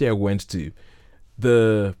university I went to,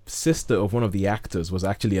 the sister of one of the actors was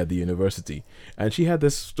actually at the university, and she had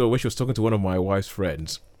this story where she was talking to one of my wife's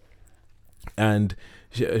friends, and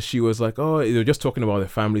she was like, oh, they were just talking about their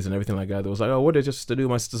families and everything like that. It was like, oh, what does your sister do?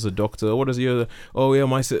 My sister's a doctor. What does your? Oh yeah,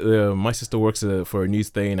 my sister works for a news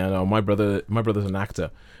thing, and my brother's an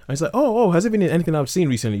actor. And it's like, oh, has it been in anything I've seen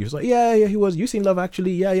recently? He was like, yeah, he was. You seen Love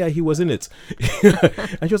Actually? Yeah, he was in it.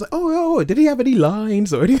 And she was like, oh, did he have any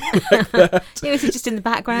lines or anything like that? Yeah, was he just in the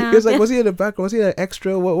background? He was like, was he in the background? Was he an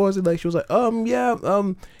extra? What was it like? She was like,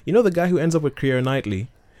 the guy who ends up with Keira Knightley,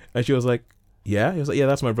 and she was like, yeah. He was like, yeah,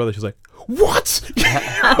 that's my brother. She's like, what?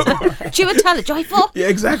 Chiwetel Ejiofor. Yeah,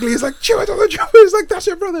 exactly. It's like, Chiwetel Ejiofor. It's like, that's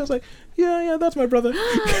your brother. I was like, yeah, that's my brother.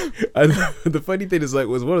 And the funny thing is, like,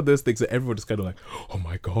 was one of those things that everyone just kind of like, oh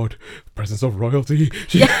my God, presence of royalty.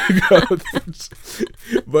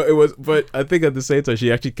 But I think at the same time,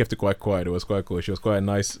 she actually kept it quite quiet. It was quite cool. She was quite a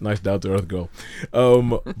nice down to earth girl.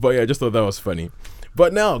 But yeah, I just thought that was funny.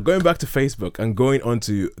 But now going back to Facebook and going on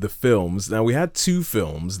to the films. Now we had 2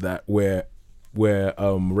 films that were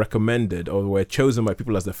recommended or were chosen by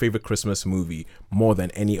people as their favorite Christmas movie more than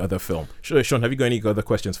any other film. Sure, Sean, have you got any other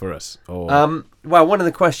questions for us? Or... well, one of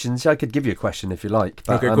the questions, I could give you a question if you like,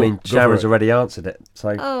 but okay, cool. I mean, Sharon's already answered it.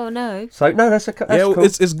 So oh no. So no, that's cool.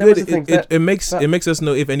 It's good. It makes us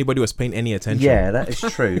know if anybody was paying any attention. Yeah, that is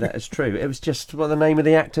true. That is true. It was just the name of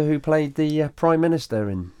the actor who played the Prime Minister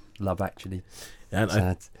in Love Actually. And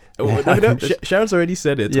Sharon's already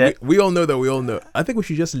said it. Yeah. We all know that we all know. I think we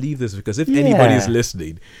should just leave this because if anybody is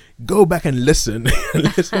listening, go back and listen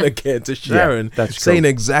again to Sharon saying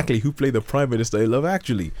exactly who played the Prime Minister in Love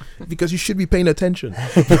Actually, because you should be paying attention.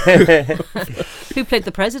 Who played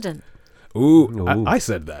the president? Ooh. I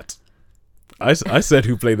said that. I said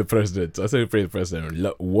who played the president. I said who played the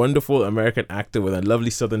president. Wonderful American actor with a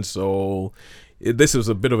lovely Southern soul. This was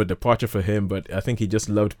a bit of a departure for him, but I think he just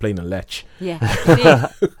loved playing a lech. Yeah.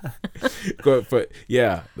 But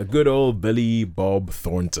yeah, the good old Billy Bob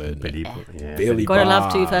Thornton. Billy Gotta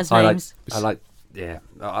love 2 first names. I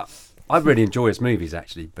really enjoy his movies,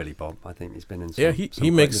 actually, Billy Bob. I think he's been in some... Yeah, he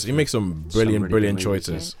makes some brilliant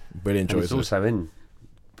choices. Brilliant choices. He's also in...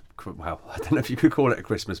 Well, I don't know if you could call it a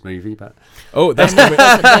Christmas movie, but that's coming.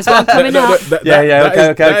 There's one coming up.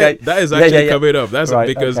 Okay. That is actually coming up. That's right,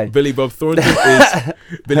 because okay. Billy Bob Thornton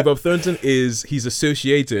is he's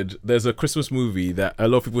associated. There's a Christmas movie that a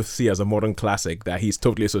lot of people see as a modern classic that he's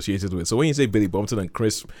totally associated with. So when you say Billy Bob Thornton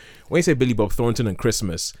and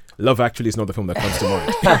Christmas, Love Actually is not the film that comes to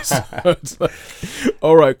mind. So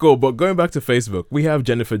all right, cool. But going back to Facebook, we have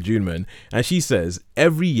Jennifer Juneman, and she says,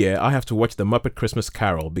 every year I have to watch The Muppet Christmas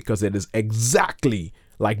Carol because it is exactly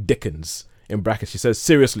like Dickens. In brackets, she says,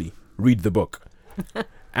 seriously, read the book.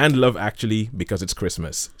 And Love Actually because it's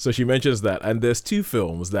Christmas. So she mentions that, and there's 2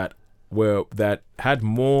 films that had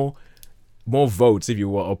more votes, if you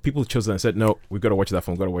will, or people chose and said, no, we've got to watch that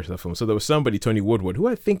film. So there was somebody, Tony Woodward, who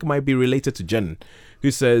I think might be related to Jen,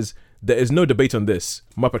 who says, there is no debate on this,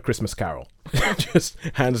 Muppet Christmas Carol. Just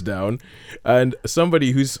hands down. And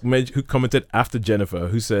somebody who commented after Jennifer,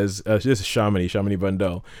 who says, this is Shamini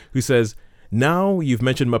Bandel, who says, now you've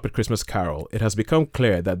mentioned Muppet Christmas Carol, it has become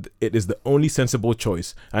clear that it is the only sensible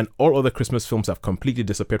choice, and all other Christmas films have completely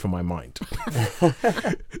disappeared from my mind.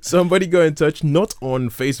 Somebody got in touch, not on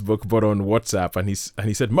Facebook, but on WhatsApp, and he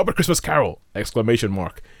said, Muppet Christmas Carol! !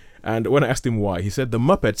 And when I asked him why, he said, the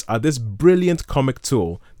Muppets are this brilliant comic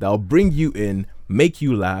tool that'll bring you in, make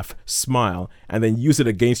you laugh, smile, and then use it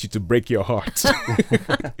against you to break your heart.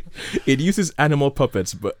 It uses animal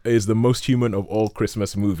puppets, but is the most human of all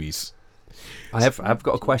Christmas movies. I've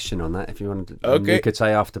got a question on that. If you wanted to, okay. You could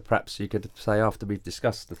say after we've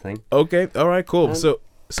discussed the thing. Okay, all right, cool. So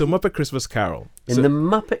Muppet Christmas Carol. In the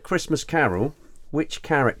Muppet Christmas Carol, which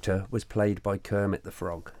character was played by Kermit the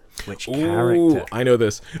Frog? Which character? I know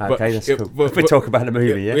this. Okay, that's cool. We talk about the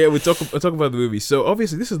movie, yeah? Yeah, we talk about the movie. So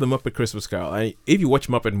obviously, this is the Muppet Christmas Carol. And if you watch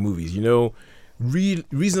Muppet movies, you know,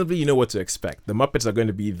 reasonably you know what to expect. The Muppets are going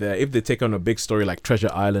to be there. If they take on a big story like Treasure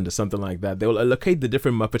Island or something like that, they will allocate the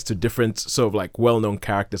different Muppets to different sort of like well-known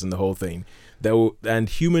characters in the whole thing. And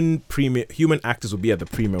human actors will be at the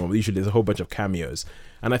premium. Usually there's a whole bunch of cameos.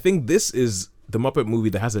 And I think this is the Muppet movie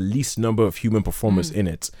that has the least number of human performers in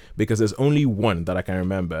it, because there's only one that I can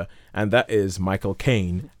remember, and that is Michael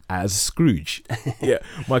Caine as Scrooge. Yeah,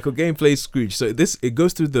 Michael Caine plays Scrooge. So it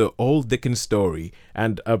goes through the old Dickens story,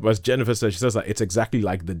 and as Jennifer says, she says that it's exactly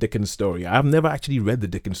like the Dickens story. I've never actually read the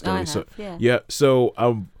Dickens story, It's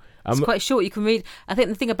quite short. You can read. I think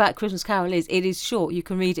the thing about Christmas Carol is it is short. You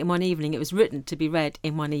can read it in one evening. It was written to be read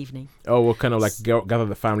in one evening. Oh, well, kind of like gather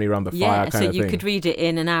the family around the fire kind of thing. Yeah, so you could read it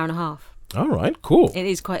in an hour and a half. All right, cool. It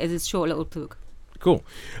is a short little book. Cool.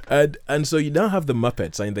 And so you now have the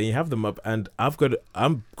Muppets, and then you have the Muppets, and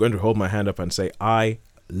I'm going to hold my hand up and say I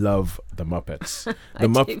love the Muppets.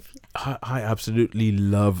 I absolutely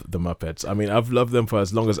love the Muppets. I mean, I've loved them for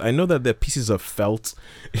as long as I know that they're pieces of felt.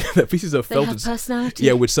 They have personality.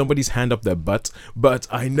 Yeah, with somebody's hand up their butt. But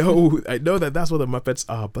I know that that's what the Muppets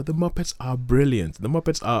are. But the Muppets are brilliant. The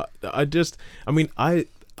Muppets are.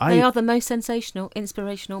 They are the most sensational,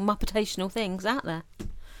 inspirational, Muppetational things out there.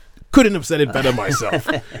 Couldn't have said it better myself.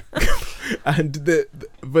 And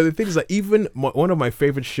but the thing is that even one of my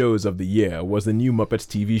favorite shows of the year was the new Muppets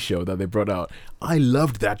TV show that they brought out. I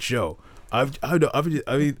loved that show. I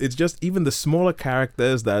mean, it's just even the smaller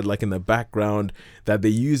characters that like in the background that they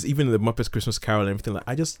use, even in the Muppets Christmas Carol and everything. Like,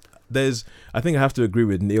 I think I have to agree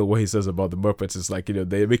with Neil what he says about the Muppets. It's like,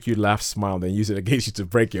 they make you laugh, smile, then use it against you to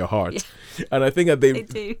break your heart. Yeah. And I think that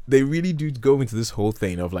they really do go into this whole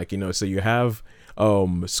thing of like, so you have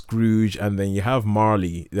Scrooge, and then you have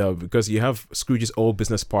Marley, because you have Scrooge's old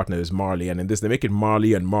business partner is Marley, and in this they make it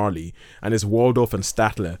Marley and Marley, and it's Waldorf and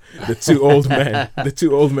Statler, the two old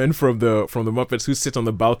men from the Muppets who sit on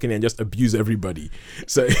the balcony and just abuse everybody.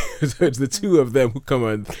 So it's the two of them who come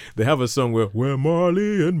and they have a song where we're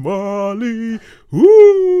Marley and Marley,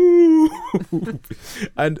 woo.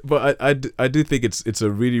 But I do think it's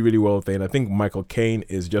a really, really well thing. I think Michael Caine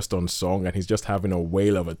is just on song and he's just having a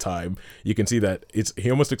whale of a time. You can see that he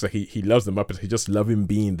almost looks like he loves the Muppets. He just loves him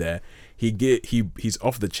being there. He's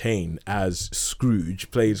off the chain as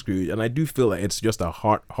Scrooge, playing Scrooge, and I do feel like it's just a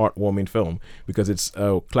heartwarming film because it's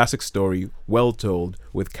a classic story, well told,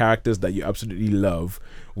 with characters that you absolutely love,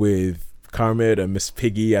 with Kermit and Miss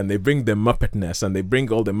Piggy, and they bring the Muppetness and they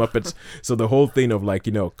bring all the Muppets. So the whole thing of like,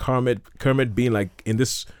 Kermit being like in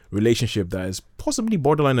this relationship that is possibly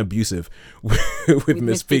borderline abusive with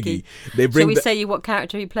Miss Piggy. They bring. Shall we say what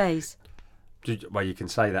character he plays? Well, you can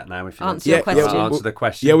say that now if you answer your question. Answer the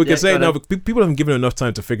question. Yeah, we can say it now, but people haven't given enough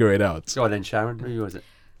time to figure it out. Go on then, Sharon. Who was it?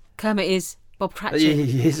 Kermit is Bob Cratchit.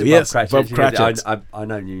 He is Bob Cratchit. I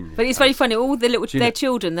know you. But it's very funny. All the their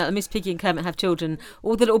children, that Miss Piggy and Kermit have children.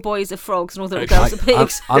 All the little boys are frogs, and all the little girls are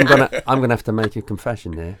pigs. I'm gonna have to make a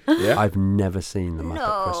confession here. Yeah? I've never seen the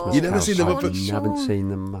Muppet Christmas. You never Carol. seen the Muppet? I haven't seen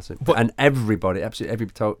the Muppet. And everybody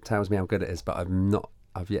tells me how good it is, but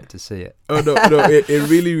I've yet to see it. Oh no, it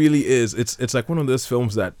really, really is. It's like one of those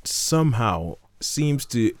films that somehow seems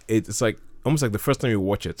to. It's like almost like the first time you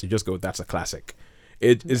watch it, you just go, "That's a classic."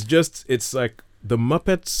 It's like the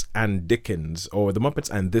Muppets and Dickens, or the Muppets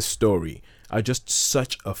and this story, are just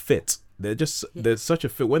such a fit. They're such a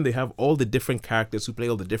fit when they have all the different characters who play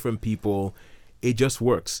all the different people. It just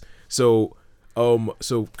works. So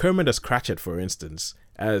Kermit as Cratchit, for instance.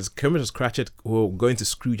 As Kermit as Cratchit going to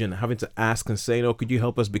Scrooge and having to ask and saying, "Oh, could you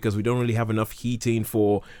help us because we don't really have enough heating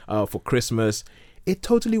for Christmas." It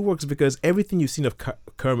totally works because everything you've seen of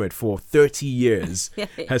Kermit for 30 years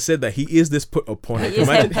has said that he is this put upon it.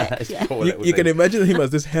 You can imagine him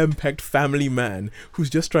as this henpecked family man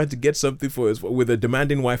who's just trying to get something with a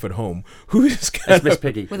demanding wife at home. Who is That's Miss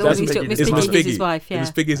Piggy. With all these Miss Piggy is his wife. Yeah.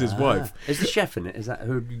 Miss Piggy is his wife. Is the chef in it? Is that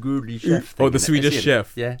her goodly chef thing? Oh, the Swedish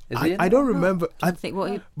chef. Yeah. I don't remember. I think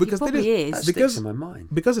what he because probably is. That sticks in my mind.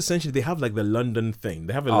 Because essentially they have like the London thing.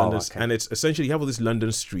 They have a London, and it's essentially you have all these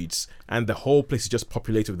London streets, and the whole place is just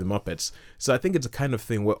populated with the Muppets. So I think it's a kind of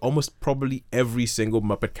thing where almost probably every single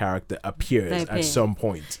Muppet character appears at some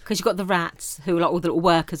point. Because you've got the rats who are like all the little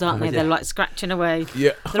workers, aren't they? Yeah. They're like scratching away.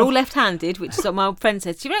 Yeah. They're all left-handed, which is what my old friend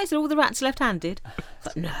says. Do you realize that all the rats are left-handed?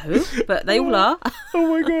 But no, but they all are.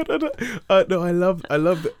 Oh my god! No, I love.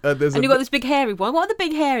 There's and you've got this big hairy one. What are the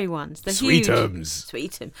big hairy ones? They're Sweetums.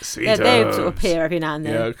 Sweetums. They sort of appear every now and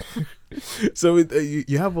then. Yeah. So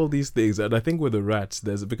you have all these things, and I think with the rats,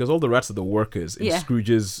 because all the rats are the workers in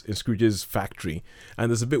Scrooge's factory, and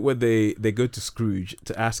there's a bit where they go to Scrooge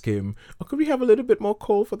to ask him, "Oh, could we have a little bit more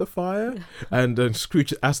coal for the fire?" And then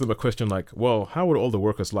Scrooge asks them a question like, "Well, how would all the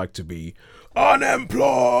workers like to be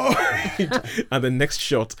unemployed?" And the next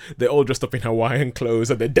shot, they're all dressed up in Hawaiian clothes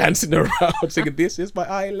and they're dancing around singing, "This is my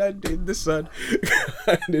island in the sun."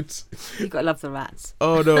 And it's you gotta love the rats.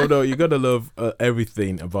 Oh no, you gotta love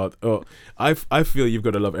everything about. I feel you've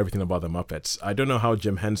got to love everything about the Muppets. I don't know how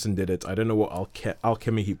Jim Henson did it. I don't know what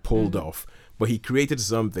alchemy he pulled off, but he created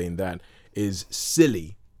something that is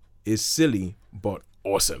silly, but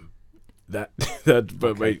awesome. But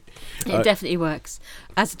wait, it definitely works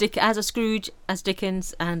as a Scrooge, as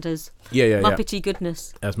Dickens, and as Muppety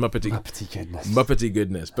goodness. As Muppety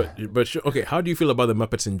goodness. But sure, okay. How do you feel about the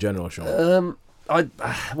Muppets in general, Sean?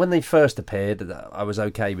 When they first appeared, I was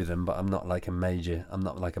okay with them, but I'm not like a major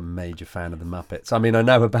fan of the Muppets. I mean, I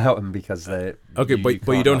know about them because they're okay, but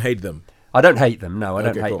you don't hate them. I don't hate them. No, I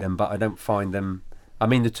don't hate them, but I don't find them. I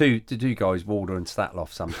mean, the two guys, Walder and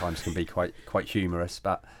Statloff, sometimes can be quite humorous,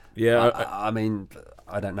 but I mean,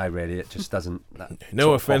 I don't know really. It just doesn't.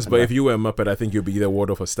 No offense, but if you were a Muppet, I think you'd be either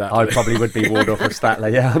Waldorf or Statler. I probably would be Waldorf or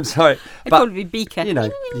Statler. Yeah, I'm sorry. I'd probably be Beaker. You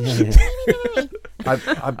know,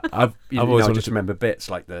 I've always just remember bits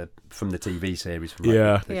like from the TV series, from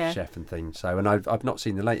the chef and things. So, and I've not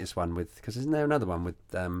seen the latest one because isn't there another one with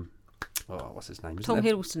what's his name? Tom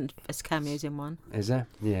Hiddleston has cameos in one. Is there?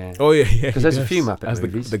 Yeah. Oh yeah. Because there's a few Muppet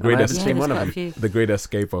movies. The Great The Great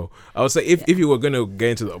Escapo. I would say if you were going to get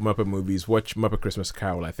into the Muppet movies, watch Muppet Christmas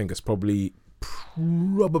Carol. I think it's probably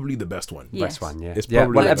the best one. Yes. Best one, yeah. It's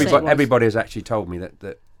probably everybody has actually told me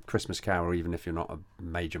that Christmas Carol, even if you're not a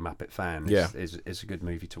major Muppet fan, is a good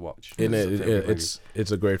movie to watch.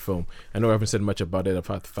 It's a great film. I know I haven't said much about it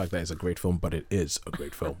apart the fact that it's a great film, but it is a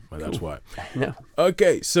great film, and that's why. No.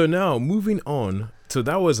 Okay, so now moving on. So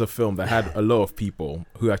that was a film that had a lot of people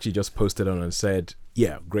who actually just posted on and said,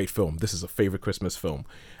 "Yeah, great film. This is a favorite Christmas film."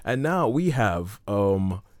 And now we have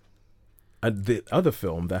the other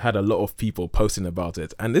film that had a lot of people posting about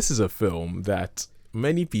it, and this is a film that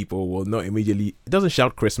many people will not immediately. It doesn't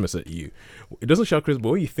shout Christmas at you. It doesn't shout Christmas,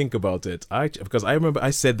 but when you think about it, because I remember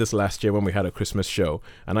I said this last year when we had a Christmas show,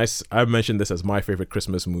 and I mentioned this as my favorite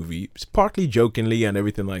Christmas movie, partly jokingly and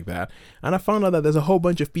everything like that. And I found out that there's a whole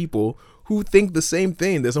bunch of people who think the same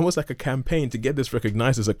thing. There's almost like a campaign to get this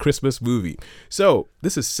recognized as a Christmas movie. So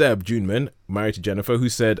this is Seb Juneman, married to Jennifer, who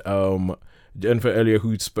said Jennifer earlier,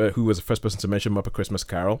 who was the first person to mention Muppet Christmas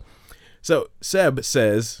Carol. So Seb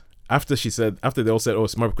says, after they all said, "Oh,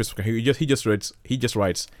 it's Muppet Christmas Carol," he just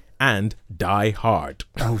writes, "and Die Hard."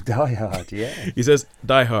 Oh, Die Hard, yeah. He says,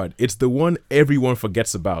 "Die Hard. It's the one everyone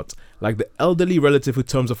forgets about, like the elderly relative who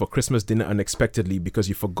turns up for Christmas dinner unexpectedly because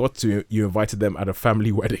you forgot you invited them at a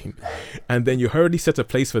family wedding, and then you hurriedly set a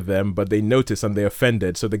place for them, but they notice and they're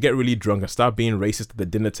offended, so they get really drunk and start being racist at the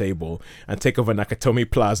dinner table and take over Nakatomi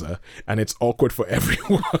Plaza, and it's awkward for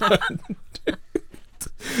everyone."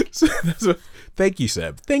 So that's what. Thank you,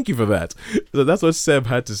 Seb. Thank you for that. So that's what Seb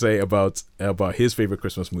had to say about his favorite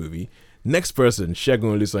Christmas movie. Next person,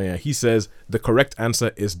 Shegun Olusanya, he says the correct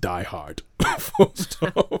answer is Die Hard. Full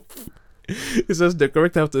stop. He says the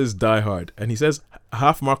correct answer is Die Hard, and he says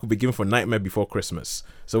half mark will be given for Nightmare Before Christmas.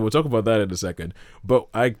 So we'll talk about that in a second. But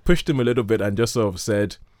I pushed him a little bit and just sort of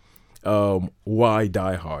said, why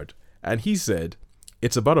Die Hard? And he said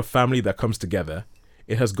it's about a family that comes together.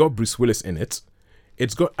 It has got Bruce Willis in it.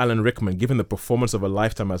 It's got Alan Rickman giving the performance of a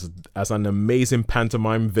lifetime as an amazing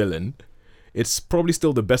pantomime villain. It's probably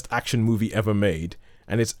still the best action movie ever made,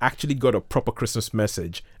 and it's actually got a proper Christmas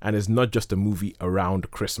message, and it's not just a movie around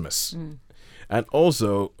Christmas. And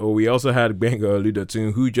also, we also had Benga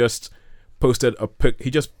Ludotun, who just posted a pic. He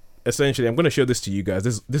just essentially, I'm going to show this to you guys.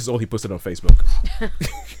 This is all he posted on Facebook.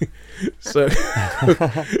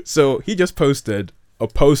 So he just posted a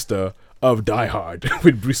poster of Die Hard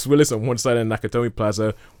with Bruce Willis on one side and Nakatomi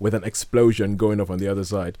Plaza with an explosion going off on the other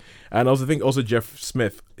side. And I also think Jeff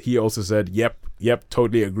Smith, he also said, yep,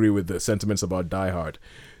 totally agree with the sentiments about Die Hard.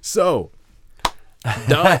 So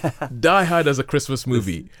Die Hard as a Christmas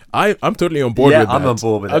movie. I'm totally on board with that. Yeah, I'm on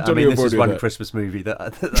board with it. This is one Christmas movie that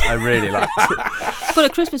I really like. It's got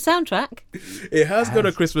a Christmas soundtrack. It has got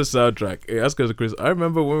a Christmas soundtrack. I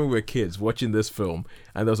remember when we were kids watching this film,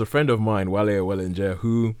 and there was a friend of mine, Wale Wellinger,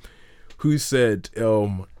 who said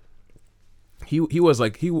he was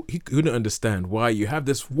like he couldn't understand why you have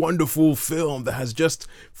this wonderful film that has just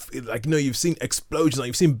like, you know, you've seen explosions and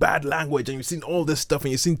you've seen bad language and you've seen all this stuff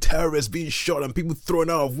and you've seen terrorists being shot and people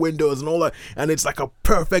thrown out of windows and all that, and it's like a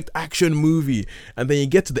perfect action movie, and then you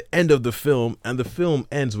get to the end of the film and the film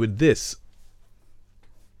ends with this.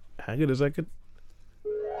 Hang on a second.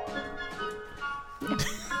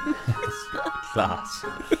 Class.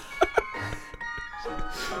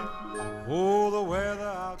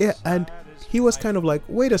 Yeah, and he was kind of like,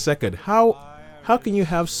 wait a second, how can you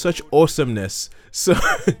have such awesomeness,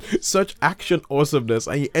 such action awesomeness,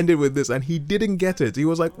 and you ended with this? And he didn't get it. He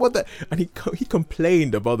was like, what the? And he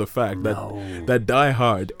complained about the fact that Die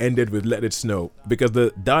Hard ended with Let It Snow, because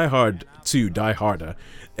the Die Hard 2, Die Harder,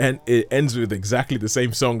 and it ends with exactly the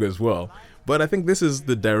same song as well. But I think this is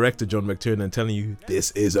the director, John McTiernan, telling you this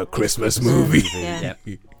is a Christmas movie.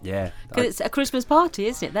 Yeah. Because it's a Christmas party,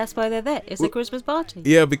 isn't it? That's why they're there. It's a Christmas party.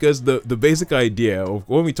 Yeah, because the basic idea of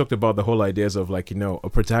when we talked about the whole ideas of, like, you know, a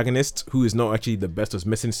protagonist who is not actually the best, is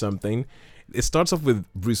missing something. It starts off with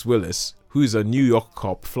Bruce Willis, who is a New York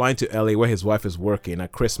cop flying to LA where his wife is working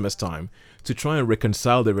at Christmas time to try and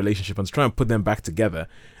reconcile their relationship and try and put them back together.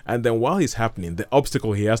 And then while he's happening, the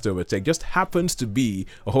obstacle he has to overtake just happens to be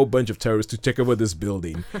a whole bunch of terrorists to take over this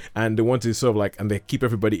building. And they want to sort of like, and they keep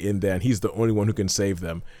everybody in there, and he's the only one who can save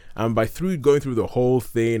them. And going through the whole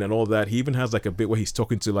thing and all that, he even has like a bit where he's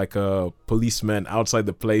talking to like a policeman outside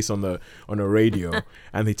the place on a radio,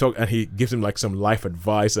 and he gives him like some life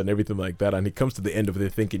advice and everything like that. And he comes to the end of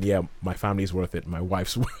it thinking, yeah, my family's worth it, my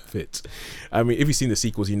wife's worth it. I mean, if you've seen the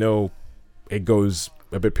sequels, you know it goes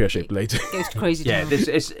a bit pear-shaped later. Goes to crazy Yeah, town.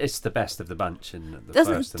 it's the best of the bunch and the first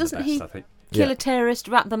and the Doesn't best, he I think. kill a terrorist,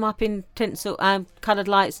 wrap them up in tinsel, coloured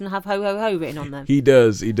lights, and have "ho ho ho" written on them? He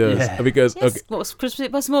does. Yeah. Because Yes. What's crispy?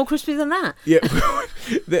 What's more crispy than that? yeah.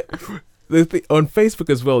 The thing, on Facebook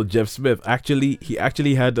as well, Jeff Smith he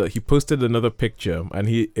actually had he posted another picture, and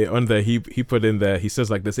he put in there, he says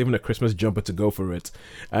like there's even a Christmas jumper to go for it,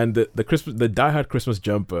 and the Die Hard Christmas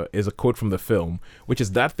jumper is a quote from the film, which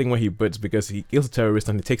is that thing where he puts, because he kills a terrorist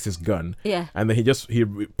and he takes his gun, and then he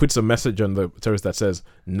puts a message on the terrorist that says,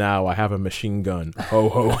 "Now I have a machine gun, ho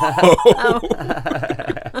ho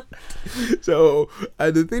ho." So,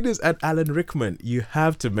 and the thing is, at Alan Rickman, you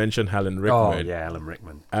have to mention Alan Rickman. Oh yeah, Alan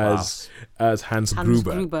Rickman as Hans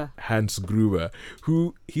Gruber. Hans Gruber,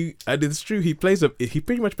 who and it's true, he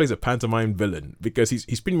pretty much plays a pantomime villain, because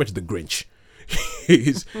he's pretty much the Grinch.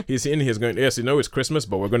 he's in here going, yes, it's Christmas,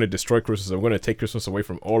 but we're going to destroy Christmas, and we're going to take Christmas away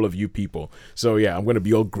from all of you people. So yeah, I'm going to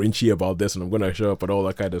be all grinchy about this, and I'm going to show up and all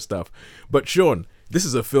that kind of stuff. But Sean, this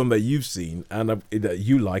is a film that you've seen and that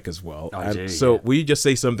you like as well. I do, so yeah. will you just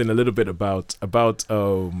say something a little bit about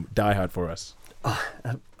Die Hard for us?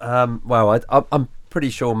 Well, I'm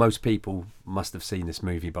pretty sure most people must have seen this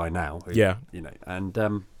movie by now. Yeah.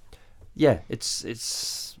 And yeah,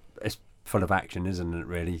 it's full of action, isn't it?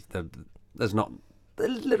 Really, there's not a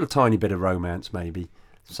little tiny bit of romance, maybe.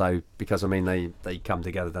 So because they come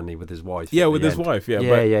together, don't they, with his wife? Yeah, with his wife. Yeah,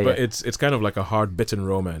 yeah, but it's kind of like a hard-bitten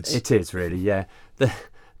romance. It is really, yeah.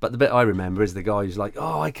 But the bit I remember is the guy who's like,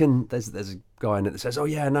 "Oh, I can." There's a guy in it that says, "Oh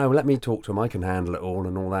yeah, no, let me talk to him. I can handle it all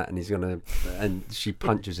and all that." And she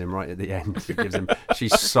punches him right at the end. She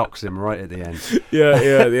socks him right at the end.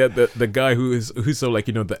 Yeah. The guy who's so like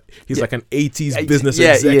he's like an 80s business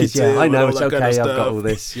executive. He is, yeah. I know, it's okay. Kind of I've got all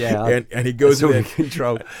this. Yeah, and he goes in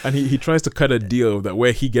control, and he tries to cut a deal that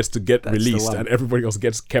where he gets to get That's released and everybody else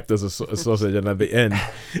gets kept as a sausage. And at the end,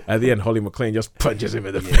 Holly McClane just punches him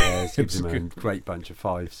in the face. Yeah, gives him a great bunch of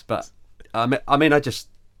fives. But I mean, I just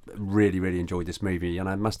really, really enjoyed this movie, and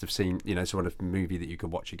I must have seen, sort of movie that you could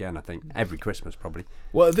watch again. I think every Christmas probably.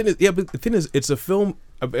 Well, the thing is, it's a film.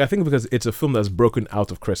 I think because it's a film that's broken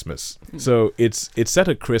out of Christmas, so it's set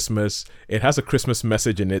at Christmas. It has a Christmas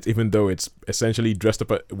message in it, even though it's essentially dressed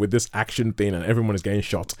up with this action thing, and everyone is getting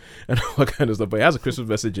shot and all that kind of stuff. But it has a Christmas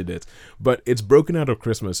message in it. But it's broken out of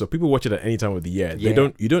Christmas, so people watch it at any time of the year.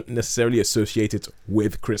 Yeah. You don't necessarily associate it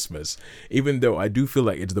with Christmas, even though I do feel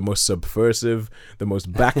like it's the most subversive, the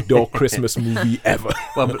most backdoor Christmas movie ever.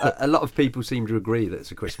 Well, a lot of people seem to agree that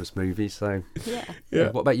it's a Christmas movie. So yeah.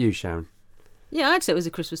 What about you, Sharon? Yeah, I'd say it was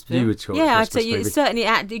a Christmas film. You would call it a I'd Christmas say you movie. certainly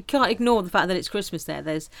you can't ignore the fact that it's Christmas there.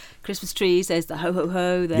 There's Christmas trees, there's the ho ho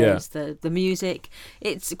ho, there's the music.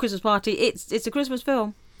 It's a Christmas party. It's a Christmas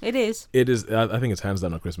film. It is. It is. I think it's hands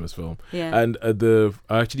down a Christmas film. Yeah. And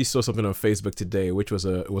I actually saw something on Facebook today, which was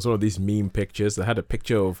one of these meme pictures that had a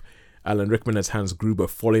picture of Alan Rickman as Hans Gruber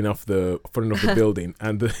falling off the building,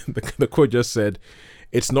 and the quote just said,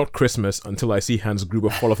 "It's not Christmas until I see Hans Gruber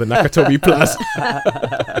fall off the Nakatomi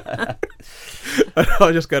Plaza." And I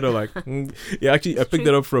was just kind of like, yeah. Actually, I picked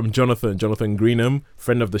it up from Jonathan Greenham,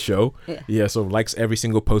 friend of the show. Yeah, so likes every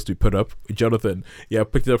single post we put up. Jonathan, I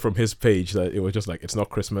picked it up from his page that it was just like, it's not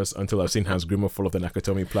Christmas until I've seen Hans Gruber fall off the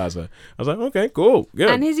Nakatomi Plaza. I was like, okay, cool, good.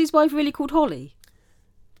 And is his wife really called Holly?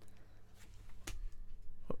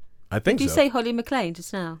 I think so. Did you say Holly McClane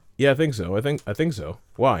just now? Yeah, I think so. I think so.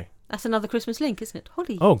 Why? That's another Christmas link, isn't it?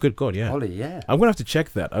 Holly. Oh, good God, yeah. Holly, yeah. I'm going to have to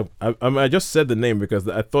check that. I just said the name because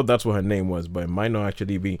I thought that's what her name was, but it might not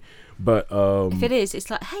actually be. But if it is, it's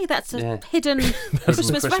like, hey, that's a hidden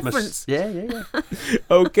Christmas reference. Yeah.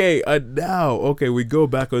 Okay, we go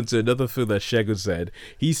back onto another film that Shegu said.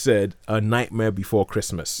 He said A Nightmare Before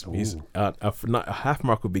Christmas. He's a half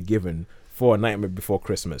mark would be given for A Nightmare Before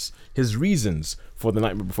Christmas. His reasons for The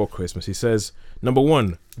Nightmare Before Christmas. He says, number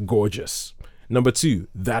 1, gorgeous. Number 2,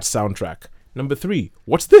 that soundtrack. Number 3,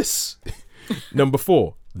 what's this? Number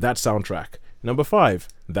 4, that soundtrack. Number 5,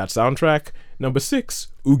 that soundtrack. Number 6,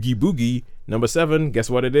 Oogie Boogie. Number 7, guess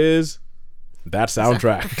what it is? That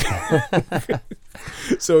soundtrack.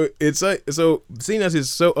 So seeing as he's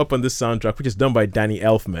so up on this soundtrack, which is done by Danny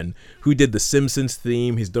Elfman, who did the Simpsons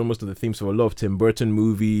theme. He's done most of the themes for a lot of Tim Burton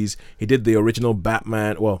movies. He did the original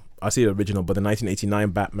Batman. Well, I say the original, but the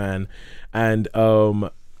 1989 Batman. And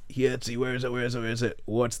let's see, where is it?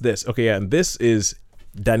 What's this? Okay, yeah, and this is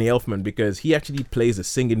Danny Elfman because he actually plays the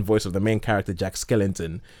singing voice of the main character, Jack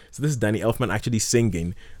Skellington. So this is Danny Elfman actually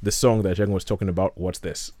singing the song that Jagan was talking about. What's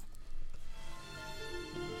this?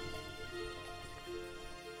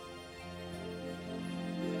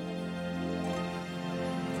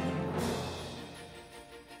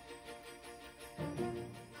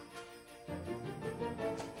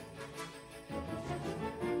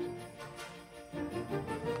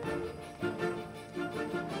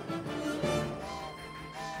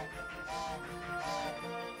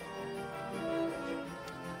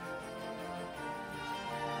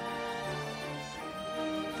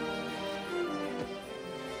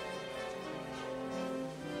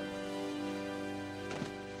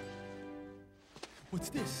 What's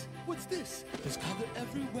this? What's this? There's color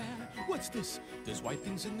everywhere. What's this? There's white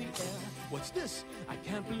things in the air. What's this? I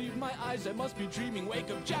can't believe my eyes. I must be dreaming. Wake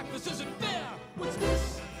up, Jack. This isn't fair. What's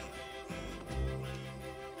this?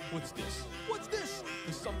 What's this? What's this?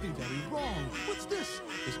 There's something very wrong. What's this?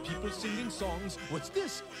 There's people singing songs. What's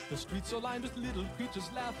this? The streets are lined with little creatures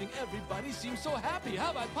laughing. Everybody seems so happy.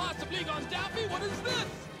 Have I possibly gone daffy? What is this?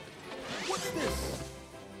 What's this?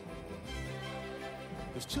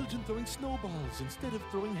 There's children throwing snowballs instead of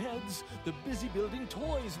throwing heads. They're busy building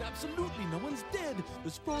toys and absolutely no one's dead.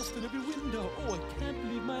 There's frost in every window. Oh, I can't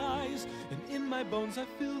believe my eyes. And in my bones I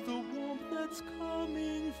feel the warmth that's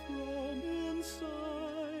coming from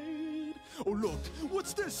inside. Oh, look,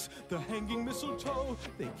 what's this? The hanging mistletoe.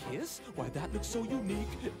 They kiss? Why, that looks so unique.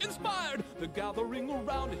 Inspired! The gathering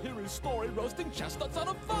around, hearing story, roasting chestnuts on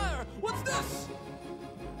a fire. What's this?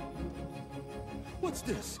 What's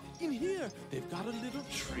this? In here, they've got a little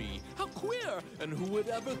tree. How queer! And who would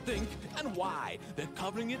ever think? And why? They're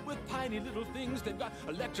covering it with tiny little things. They've got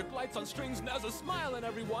electric lights on strings, and there's a smile in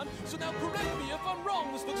everyone. So now correct me if I'm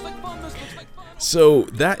wrong. This looks like fun. This looks like fun. So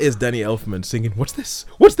that is Danny Elfman singing "What's This?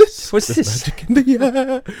 What's This? What's There's this?" Magic in the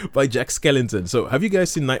air by Jack Skellington. So have you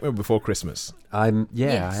guys seen Nightmare Before Christmas? Yeah,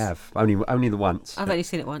 Yes. I have. Only the once. I've only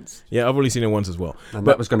seen it once. Yeah, I've only seen it once as well. And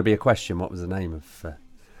but that was going to be a question. What was the name of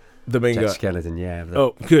the main Jack guy. Skellington? Yeah.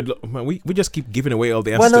 Oh, good. Look, man, we just keep giving away all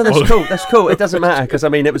the Well, answers. no, to all that's cool. That's cool. It doesn't matter because I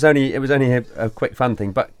mean, it was only a quick fun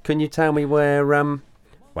thing. But can you tell me where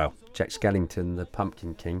Jack Skellington, the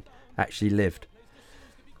Pumpkin King, actually lived?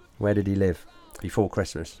 Where did he live before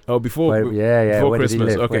Christmas? Oh, before Before before where did he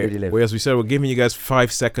Christmas. live? Okay. Where did he live? Well, as we said, we're giving you guys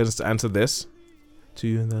 5 seconds to answer this.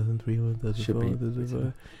 2003, Should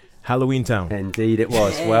be. Halloween Town. Indeed, it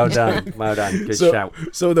was. Well done. Well done. Good So- shout.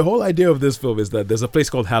 So the whole idea of this film is that there's a place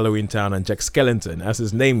called Halloween Town, and Jack Skellington, as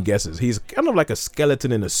his name guesses, he's kind of like a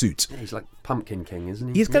skeleton in a suit. Yeah, he's like Pumpkin King, isn't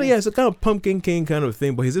he? He's kind of it's a kind of Pumpkin King kind of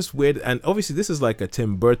thing, but he's this weird, and obviously this is like a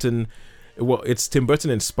Tim Burton. Well, it's Tim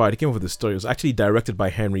Burton inspired. He came up with the story. It was actually directed by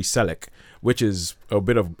Henry Selick, which is a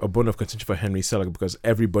bit of a bone of contention for Henry Selick because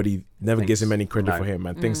everybody never gives him any credit for him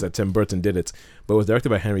and thinks that Tim Burton did it. But it was directed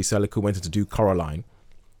by Henry Selick, who went in to do Coraline.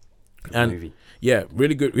 And movie. yeah,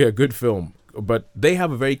 really good. Yeah, good film. But they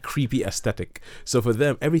have a very creepy aesthetic. So for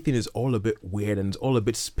them, everything is all a bit weird and it's all a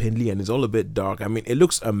bit spindly and it's all a bit dark. I mean, it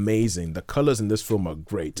looks amazing. The colors in this film are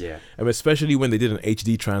great. Yeah. And especially when they did an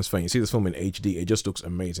HD transfer. You see this film in HD, it just looks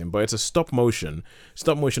amazing. But it's a stop motion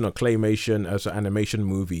or claymation as an animation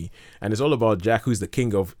movie. And it's all about Jack, who's the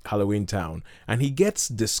king of Halloween Town. And he gets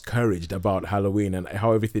discouraged about Halloween and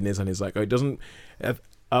how everything is. And he's like, oh, it doesn't...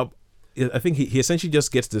 I think he essentially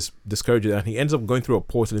just gets discouraged and he ends up going through a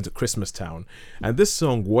portal into Christmas Town. And this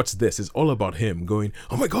song, What's This, is all about him going,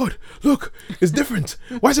 oh my God, look, it's different.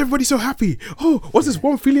 Why is everybody so happy? Oh, what's this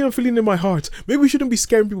warm feeling I'm feeling in my heart? Maybe we shouldn't be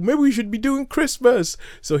scaring people. Maybe we should be doing Christmas.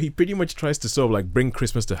 So he pretty much tries to sort of like bring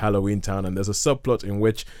Christmas to Halloween Town. And there's a subplot in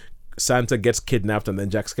which Santa gets kidnapped and then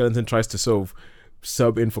Jack Skellington tries to sort of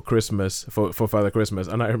sub in for Christmas, for Father Christmas.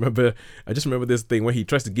 And I just remember this thing where he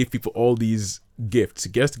tries to give people all these gifts. He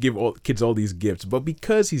gets to give all kids all these gifts, but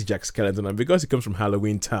because he's Jack Skellington and because he comes from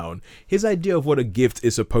Halloween Town, his idea of what a gift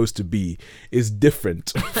is supposed to be is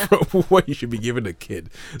different from what you should be giving a kid.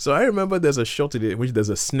 So I remember there's a shot in it in which there's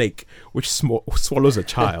a snake which swallows a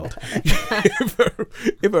child.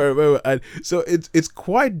 if I remember. And so it's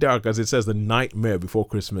quite dark, as it says, The Nightmare Before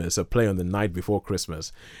Christmas, a play on the night before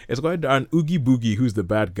Christmas. It's quite dark. And Oogie Boogie, who's the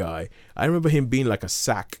bad guy, I remember him being like a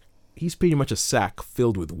sack. He's pretty much a sack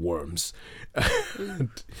filled with worms.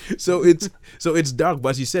 so it's dark. But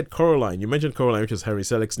as you said, Coraline, you mentioned Coraline, which is Henry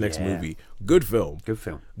Selick's next movie. Good film,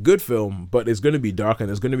 but it's going to be dark, and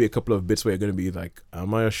there's going to be a couple of bits where you're going to be like,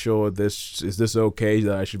 am I sure is this okay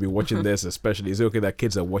that I should be watching this? Especially, is it okay that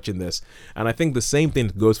kids are watching this? And I think the same thing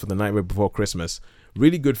goes for The Nightmare Before Christmas.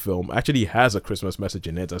 Really good film. Actually has a Christmas message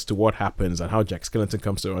in it as to what happens and how Jack Skellington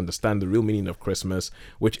comes to understand the real meaning of Christmas,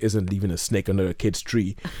 which isn't leaving a snake under a kid's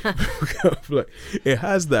tree. It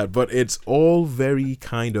has that, but it's all very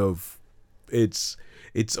kind of it's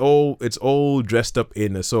all dressed up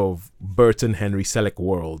in a sort of Burton Henry Selick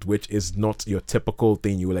world, which is not your typical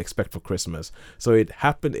thing you will expect for Christmas. So it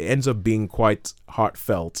ends up being quite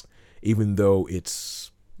heartfelt, even though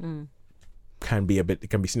it's can be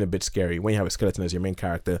seen a bit scary. When you have a skeleton as your main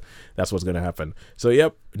character, that's what's going to happen. So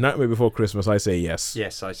yep, Nightmare Before Christmas, I say yes.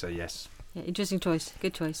 Yes, I say yes. Yeah, interesting choice.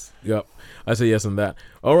 Good choice. Yep, I say yes on that.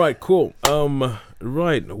 All right, cool.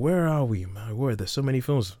 Right, where are we? My word, there's so many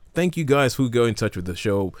films. Thank you guys who go in touch with the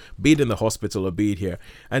show, be it in the hospital or be it here.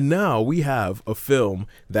 And now we have a film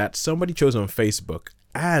that somebody chose on Facebook,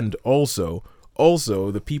 and also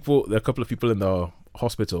a couple of people in the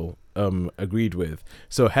Hospital agreed with.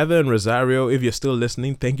 So Heather and Rosario, if you're still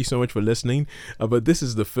listening, thank you so much for listening. But this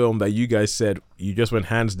is the film that you guys said you just went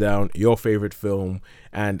hands down your favorite film,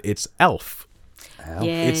 and it's Elf.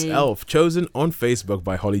 Yay. It's Elf, chosen on Facebook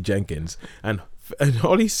by Holly Jenkins, and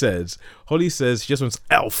Holly says she just wants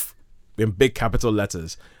Elf in big capital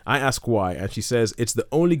letters. I ask why, and she says it's the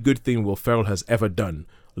only good thing Will Ferrell has ever done.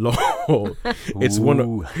 Lol. It's one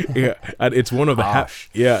of and it's one of the harsh.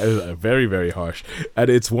 Very, very harsh, and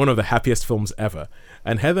it's one of the happiest films ever.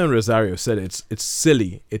 And Heather and Rosario said it's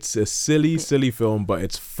silly. It's a silly film, but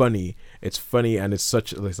it's funny. It's funny, and it's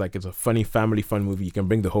a funny family fun movie. You can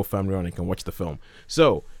bring the whole family on and can watch the film.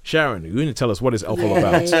 So Sharon, you're going to tell us what is Elf all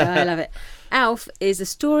about? Yeah, I love it. Elf is a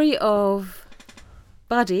story of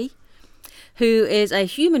Buddy, who is a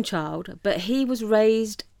human child, but he was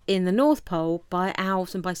raised in the North Pole by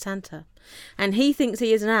elves and by Santa. And he thinks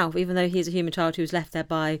he is an elf, even though he is a human child who was left there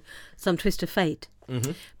by some twist of fate,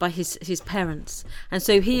 by his parents. And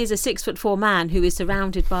so he is a 6'4" man who is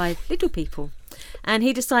surrounded by little people. And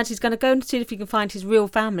he decides he's going to go and see if he can find his real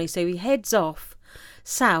family. So he heads off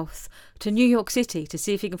south to New York City to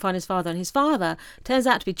see if he can find his father. And his father turns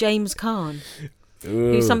out to be James Caan,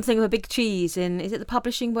 who's something of a big cheese in, is it the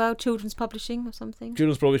publishing world, children's publishing or something?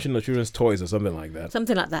 Children's publishing or children's toys or something like that.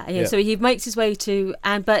 Something like that, yeah. So he makes his way to,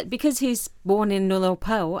 but because he's born in North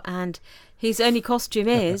Pole and his only costume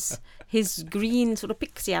is his green sort of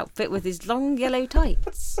pixie outfit with his long yellow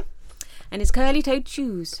tights and his curly-toed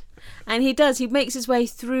shoes. And he makes his way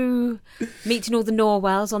through, meeting all the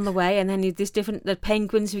Norwells on the way, and then the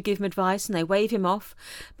penguins who give him advice and they wave him off.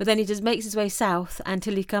 But then he just makes his way south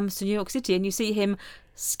until he comes to New York City, and you see him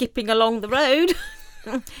skipping along the road,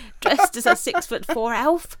 dressed as a 6'4"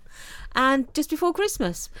 elf, and just before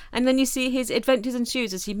Christmas. And then you see his adventures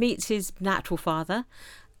ensues as he meets his natural father,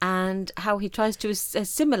 and how he tries to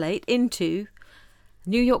assimilate into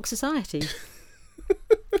New York society.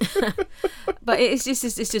 But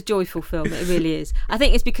it's a joyful film. It really is. I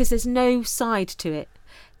think it's because there's no side to it.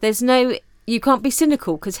 You can't be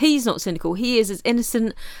cynical, because he's not cynical. He is as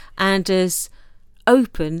innocent and as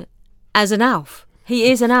open as an elf. He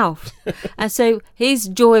is an elf. And so his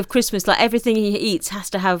joy of Christmas, like everything he eats has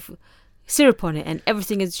to have syrup on it, and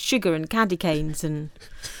everything is sugar and candy canes, and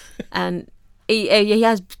he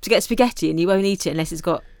has to get spaghetti and he won't eat it unless it's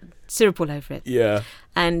got syrup all over it. Yeah.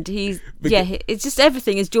 And it's just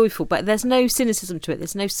everything is joyful, but there's no cynicism to it.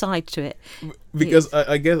 There's no side to it. Because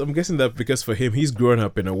I'm guessing that because for him, he's grown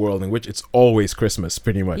up in a world in which it's always Christmas,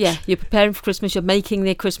 pretty much. Yeah, you're preparing for Christmas. You're making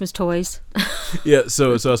their Christmas toys. Yeah.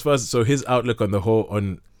 So as far as his outlook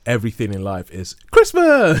on everything in life is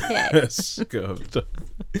Christmas. Yes. God.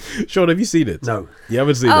 Sean, have you seen it? No. You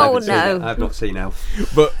haven't seen it? Oh, no. I've not seen Elf.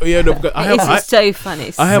 But yeah, no, It's so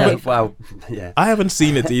funny. I haven't. Well, yeah. I haven't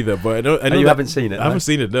seen it either, but I know you haven't seen it. I haven't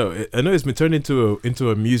seen it. No, I know it's been turned into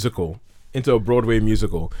a musical, into a Broadway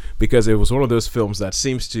musical, because it was one of those films that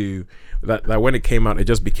seems to that when it came out, it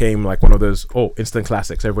just became like one of those instant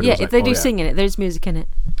classics. Everybody was like, they do sing in it. There's music in it.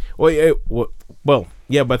 Well,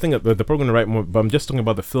 yeah, but I think the program right more. But I'm just talking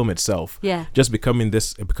about the film itself. Yeah, just becoming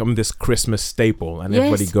this Christmas staple, and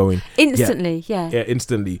everybody going instantly. Yeah,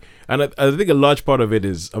 instantly. And I think a large part of it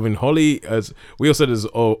is, I mean, Holly, as we all said, is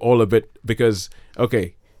all a bit because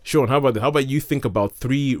okay. Sean, how about you think about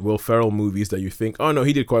 3 Will Ferrell movies that you think, oh no,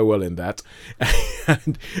 he did quite well in that,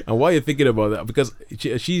 and why are you thinking about that? Because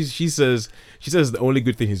she says the only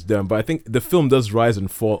good thing he's done, but I think the film does rise and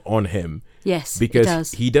fall on him. Yes, because it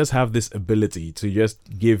does. He does have this ability to just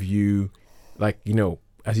give you, like, you know,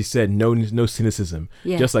 as he said, no cynicism.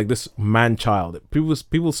 Yeah. Just like this man-child.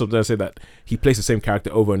 People sometimes say that he plays the same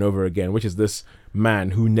character over and over again, which is this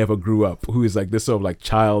man who never grew up, who is like this sort of like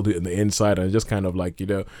child in the inside, and just kind of like, you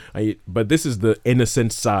know. But this is the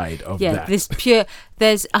innocent side of that. Yeah, this pure.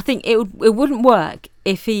 I think it wouldn't work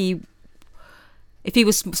if he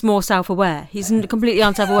was more self-aware. He's completely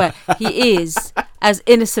unself-aware. He is as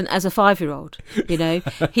innocent as a 5-year-old, you know.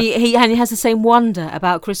 He has the same wonder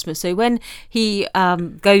about Christmas. So when he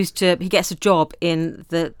gets a job in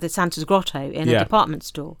the Santa's Grotto in a department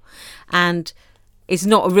store, and it's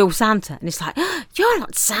not a real Santa, and it's like, oh, you're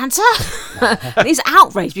not Santa. And he's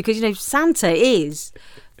outraged because, you know, Santa is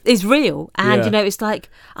real, and you know, it's like,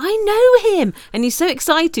 I know him, and he's so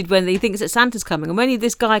excited when he thinks that Santa's coming, and when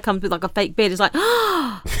this guy comes with like a fake beard, it's like,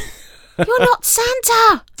 oh, you're not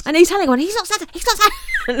Santa, and he's telling everyone he's not Santa,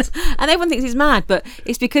 and everyone thinks he's mad, but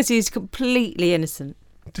it's because he's completely innocent.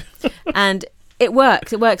 And it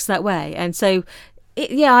works that way. And so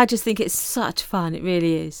I just think it's such fun. It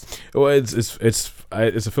really is. Well, it's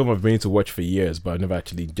a film I've been to watch for years, but I never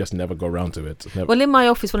got around to it. Never. Well, in my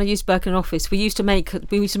office, when I used to work in an office, we used to make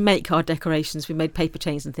our decorations. We made paper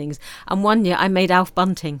chains and things. And one year, I made Alf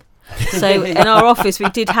Bunting. So in our office, we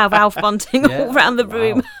did have Alf Bunting all around the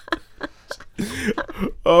room.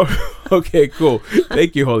 Oh, okay, cool.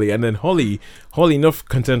 Thank you, Holly. And then Holly, enough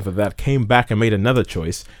content for that, came back and made another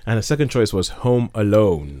choice, and the second choice was Home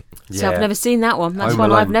Alone. So I've never seen that one. That's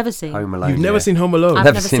one I've never seen. Home Alone. You've never seen Home Alone? I've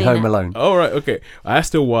never seen Home Alone. Oh, right, okay. I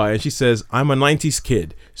asked her why, and she says, I'm a 90s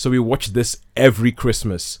kid, so we watch this every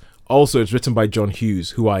Christmas. Also, it's written by John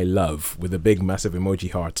Hughes, who I love, with a big, massive emoji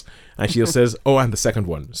heart. And she says, and the second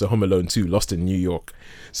one, so Home Alone 2, Lost in New York.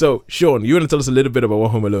 So, Sean, you want to tell us a little bit about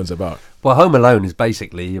what Home Alone's about? Well, Home Alone is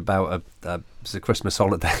basically about it's the Christmas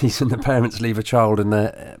holidays, and the parents leave a child, and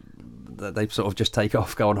they sort of just take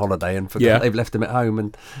off, go on holiday, and forget they've left him at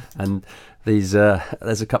home. And these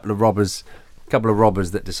there's a couple of robbers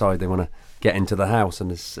that decide they want to get into the house,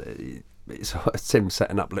 and it's him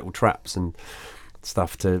setting up little traps and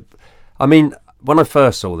stuff to. I mean, when I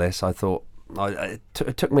first saw this, I thought it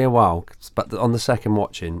took me a while, but on the second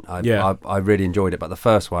watching, I really enjoyed it. But the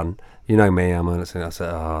first one, you know me, I said,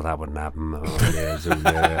 that wouldn't happen.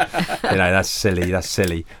 That's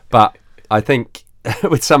silly. But I think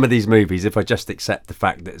with some of these movies, if I just accept the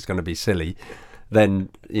fact that it's going to be silly, then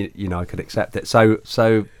I could accept it. So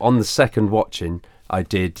on the second watching, I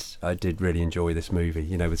did really enjoy this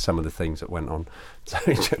movie, with some of the things that went on. So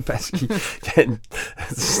Joe Pesci getting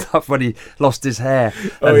stuff when he lost his hair,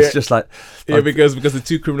 and it's just like because the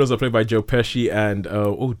two criminals are played by Joe Pesci and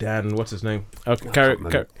Dan, what's his name? So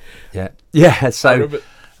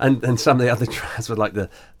and some of the other traps with like the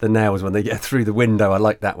nails when they get through the window. I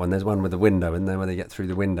like that one. There's one with the window, and then when they get through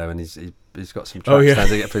the window, and he's got some traps as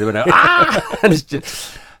they get through the window. And it's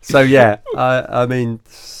just I mean.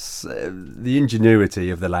 The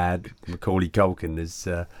ingenuity of the lad Macaulay Culkin is,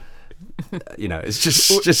 it's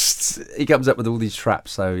just he comes up with all these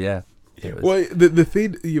traps. So Well, the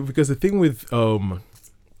thing because the thing with the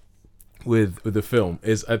film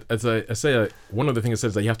is, as I say, one of the things it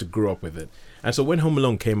says that you have to grow up with it. And so when Home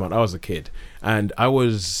Alone came out, I was a kid, and I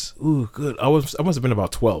must have been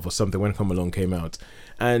about 12 or something when Home Alone came out,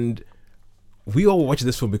 and we all watch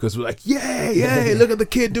this film because we're like, yay, look at the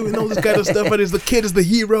kid doing all this kind of stuff, and the kid is the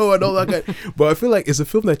hero and all that kind. But I feel like it's a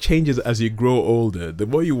film that changes as you grow older. The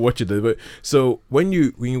more you watch it, so when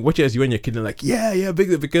you watch it as you and your kid, they're like,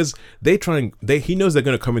 big, because he knows they're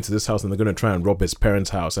going to come into this house and they're going to try and rob his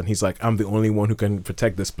parents' house, and he's like, I'm the only one who can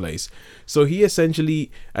protect this place. So he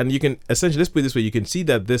essentially, let's put it this way, you can see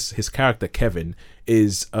that his character Kevin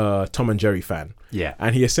is a Tom and Jerry fan. Yeah.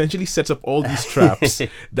 And he essentially sets up all these traps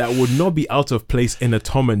that would not be out of place in a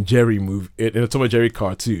Tom and Jerry movie, in a Tom and Jerry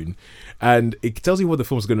cartoon. And it tells you what the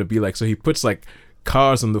film's going to be like. So he puts like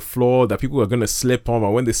cars on the floor that people are going to slip on,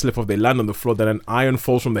 or when they slip off, they land on the floor, then an iron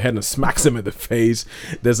falls from the head and smacks him in the face.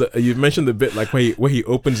 You mentioned the bit like where he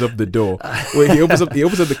opens up the door, where he opens up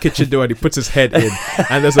the kitchen door and he puts his head in,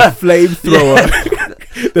 and there's a flamethrower.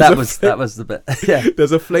 That was the bit. Yeah.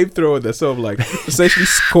 There's a flamethrower that sort of like essentially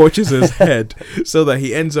scorches his head, so that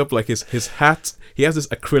he ends up like his hat. He has this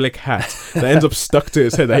acrylic hat that ends up stuck to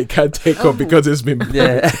his head that he can't take off because it's been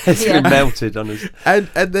been melted on his. And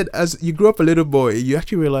then as you grow up a little boy, you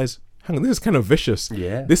actually realize, hang on, this is kind of vicious.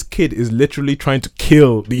 Yeah. This kid is literally trying to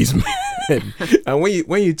kill these men. And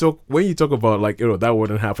when you talk about like, that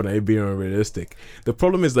wouldn't happen, it being unrealistic. The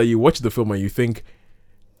problem is that you watch the film and you think,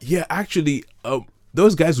 actually,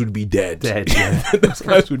 those guys would be dead. Those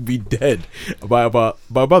guys would be dead by about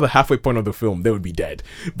the halfway point of the film. They would be dead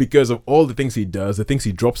because of all the things he does, the things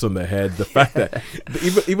he drops on their head, the fact that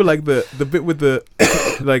even like the bit with the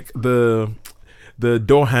like the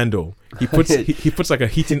door handle. He puts like a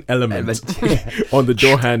heating element on the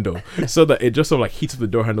door handle, so that it just sort of like heats up the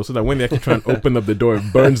door handle, so that when they actually try and open up the door,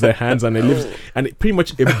 it burns their hands, and it pretty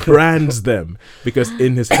much brands them, because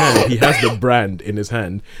in his hand he has the brand in his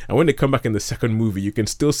hand, and when they come back in the second movie, you can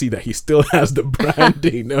still see that he still has the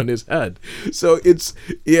branding on his hand. So it's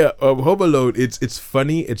Home Alone. It's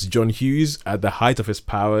funny. It's John Hughes at the height of his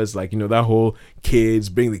powers, like that whole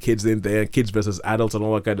bring the kids in there, kids versus adults, and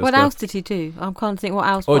all that kind of stuff. What else did he do? I'm trying to think what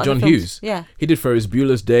else. John Hughes. Yeah. He did Ferris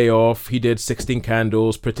Bueller's Day Off. He did 16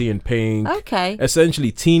 Candles, Pretty in Pink. Okay. Essentially,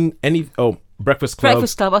 Breakfast Club.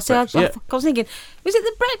 Breakfast Club. I was thinking, was it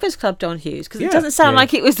the Breakfast Club, John Hughes? Because it doesn't sound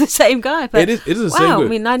like it was the same guy. But it is the same guy. I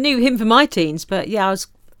mean, I knew him for my teens, but I was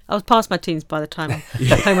past my teens by the time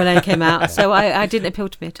Home Alone came out, so I didn't appeal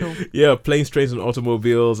to me at all. Yeah, Planes, Trains, and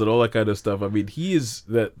Automobiles, and all that kind of stuff. I mean, that's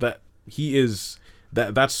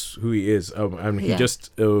who he is. He just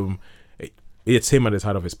it's him at his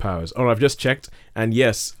height of his powers. Oh, I've just checked, and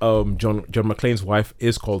yes, John McClane's wife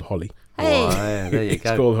is called Holly. Hey. Oh, yeah, there you It's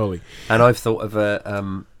go. called Holly. And I've thought of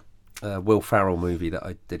a Will Ferrell movie that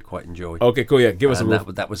I did quite enjoy. Okay, cool. Yeah, give us And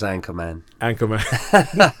a that was Anchorman. Anchorman.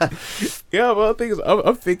 Yeah, well, the thing is,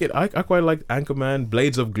 I'm thinking I quite like Anchorman,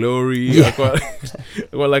 Blades of Glory. Yeah. I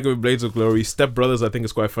quite like it with Blades of Glory. Step Brothers, I think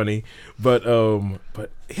is quite funny. But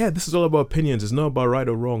yeah, this is all about opinions. It's not about right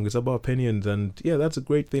or wrong. It's about opinions, and yeah, that's a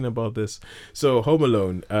great thing about this. So Home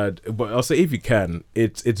Alone, but I'll say if you can,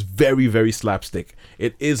 it's very, very slapstick.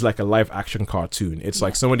 It is like a live action cartoon. It's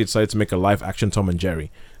like somebody decided to make a live action Tom and Jerry.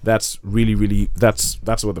 That's really, really that's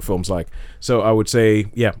what the film's like. So I would say,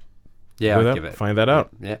 yeah, I'd give it. Find that out.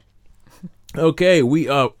 Yeah. Okay, we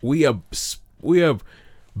are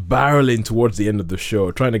barreling towards the end of the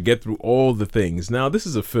show, trying to get through all the things. Now, this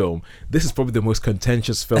is a film. This is probably the most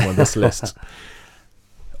contentious film on this list.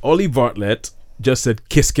 Ollie Bartlett just said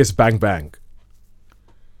 "Kiss Kiss Bang Bang."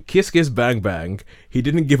 Kiss Kiss Bang Bang. He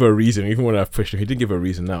didn't give a reason, even when I pushed him. He didn't give a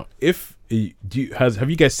reason. Now, have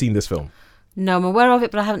you guys seen this film? No, I'm aware of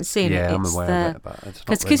it, but I haven't seen it. Yeah, I'm aware of it, but it's not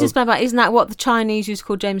because really- Kisses Bang Bang, isn't that what the Chinese used to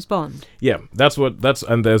call James Bond? Yeah,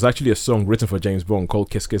 and there's actually a song written for James Bond called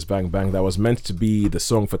 "Kiss Kiss Bang Bang" that was meant to be the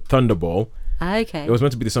song for Thunderball. Okay. It was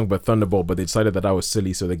meant to be the song by Thunderball, but they decided that was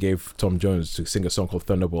silly, so they gave Tom Jones to sing a song called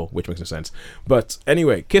Thunderball, which makes no sense. But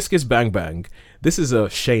anyway, Kiss Kiss Bang Bang. This is a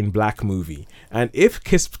Shane Black movie, and if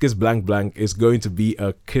Kiss Kiss Bang Bang is going to be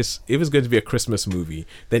if it's going to be a Christmas movie,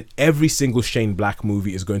 then every single Shane Black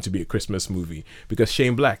movie is going to be a Christmas movie, because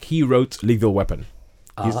Shane Black, he wrote Lethal Weapon.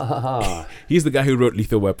 He's the guy who wrote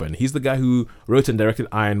Lethal Weapon. He's the guy who wrote and directed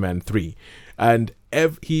Iron Man 3. And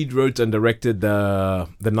he wrote and directed the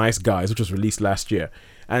Nice Guys, which was released last year.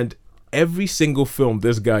 And every single film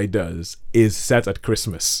this guy does is set at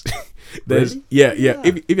Christmas. Really? Yeah.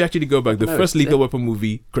 If you actually go back, the No, first it's- Lethal Weapon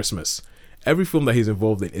movie, Christmas. Every film that he's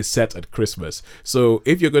involved in is set at Christmas. So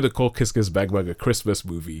if you're going to call Kiss Kiss Bang Bang a Christmas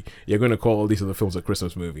movie, you're going to call all these other films a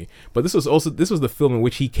Christmas movie. But this was the film in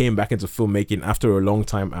which he came back into filmmaking after a long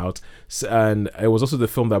time out, and it was also the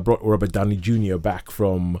film that brought Robert Downey Jr. back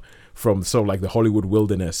from sort of like the Hollywood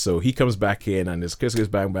wilderness. So he comes back in, and it's Kiss Kiss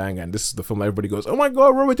Bang Bang, and this is the film that everybody goes, "Oh my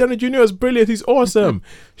God, Robert Downey Jr. is brilliant. He's awesome."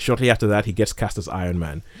 Shortly after that, he gets cast as Iron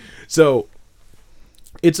Man. So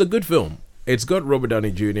it's a good film. It's got Robert Downey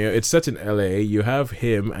Jr. It's set in LA. You have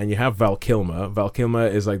him and you have Val Kilmer. Val Kilmer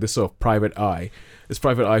is like this sort of private eye. This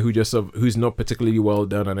private eye who's not particularly well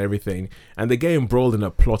done and everything. And they get embroiled in a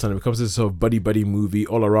plot, and it becomes this sort of buddy movie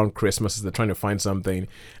all around Christmas as they're trying to find something.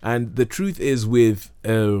 And the truth is, with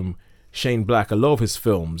Shane Black, a lot of his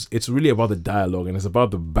films, it's really about the dialogue, and it's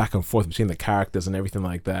about the back and forth between the characters and everything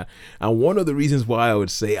like that. And one of the reasons why I would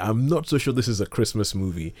say I'm not so sure this is a Christmas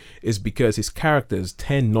movie is because his characters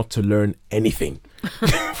tend not to learn anything.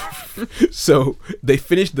 So they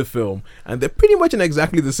finished the film, and they're pretty much in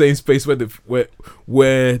exactly the same space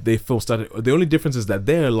where they film started. The only difference is that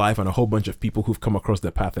they're alive, and a whole bunch of people who've come across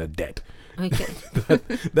their path are dead. Okay.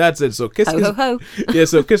 That's it. So Kiss Ho, Kiss. ho, ho. Yeah,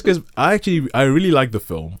 so Kiss Kiss. I really like the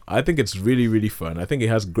film. I think it's really, really fun. I think it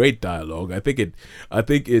has great dialogue. I think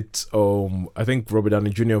Robert Downey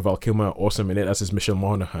Jr. and Val Kilmer are awesome in it, as is Michelle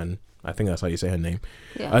Monaghan. I think that's how you say her name.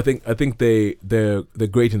 Yeah. I think they're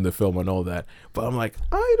great in the film and all that. But I'm like,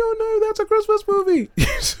 I don't know, that's a Christmas movie.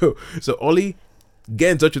 so Ollie,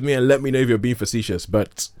 get in touch with me and let me know if you're being facetious.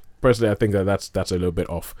 But personally, I think that's a little bit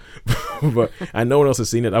off. And no one else has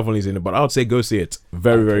seen it. I've only seen it, but I would say go see it.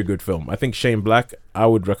 Very, very good film. I think Shane Black, I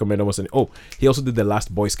would recommend almost. He also did The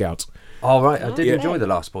Last Boy Scout. Oh, right. I did Yeah. enjoy The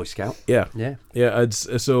Last Boy Scout. Yeah. Yeah.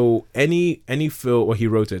 So any film, well, he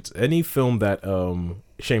wrote it. Any film that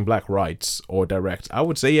Shane Black writes or directs, I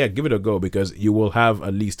would say, yeah, give it a go, because you will have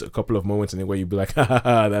at least a couple of moments in it where you'll be like, ha ha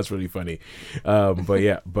ha, that's really funny.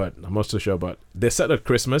 But I'm not so sure. But they're set at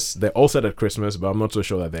Christmas. They're all set at Christmas, but I'm not so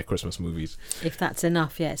sure that they're Christmas movies. If that's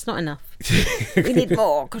enough, yeah, it's not enough. We need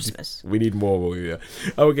more Christmas. We need more. Yeah.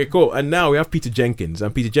 Okay, cool. And now we have Peter Jenkins,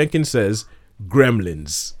 and Peter Jenkins says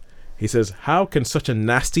Gremlins. He says, how can such a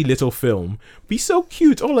nasty little film be so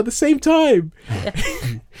cute all at the same time?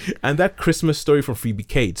 And that Christmas story from Phoebe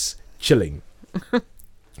Cates, chilling.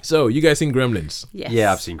 So, you guys seen Gremlins? Yes.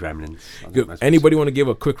 Yeah, I've seen Gremlins. I think Good. most Anybody want to give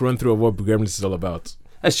a quick run through of what Gremlins is all about?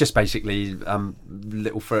 It's just basically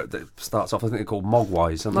little fruit that starts off. I think they're called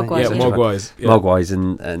Mogwais, aren't Mogwais, they? Yeah, yeah. Mogwais. Yeah. Mogwais,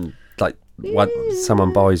 and like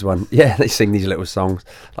someone buys one. Yeah, they sing these little songs,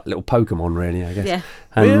 like little Pokemon, really, I guess. Yeah.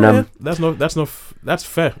 And That's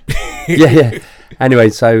fair. yeah. Anyway,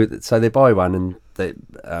 so they buy one, and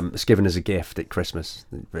it's given as a gift at Christmas,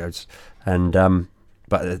 and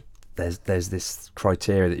but there's this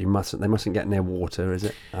criteria that they mustn't get near water, is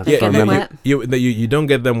it? I Get them remember. wet. You don't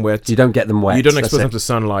get them wet. You don't get them wet. You don't that's expose them it. to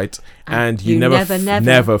sunlight, and you you never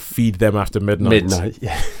never feed them after midnight. Midnight.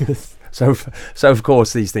 Yeah. So of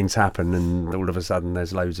course these things happen, and all of a sudden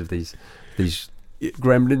there's loads of these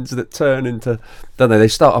gremlins that turn into, don't they? They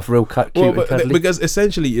start off real cute Well, and but cuddly. because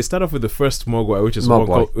essentially you start off with the first Mogwai, which is one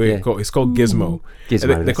Mogwai, called, it's called Gizmo. Gizmo,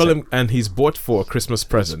 They that's call it. him, and he's bought for a Christmas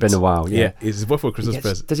present. It's been a while, yeah. He's bought for a Christmas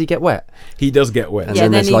present. Does he get wet? He does get wet. And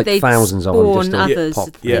then there's like they thousands of them just spawn all others. pop.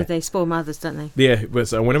 Yeah. They spawn others, don't they? Yeah, but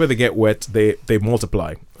so whenever they get wet, they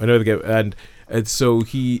multiply. Whenever they get and so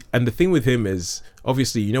the thing with him is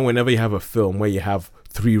obviously, you know, whenever you have a film where you have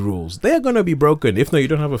 3 rules, they're gonna be broken. If not, you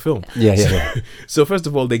don't have a film. Yeah. So first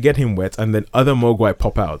of all, they get him wet, and then other Mogwai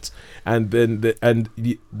pop out, and then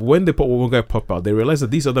when the Mogwai pop out, they realize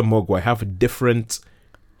that these other Mogwai have different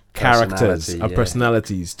characters and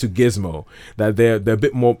personalities to Gizmo, that they're a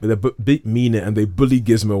bit more, they're a bit meaner, and they bully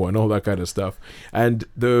Gizmo and all that kind of stuff, and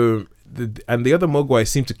the other Mogwai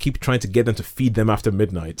seem to keep trying to get them to feed them after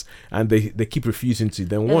midnight, and they keep refusing to.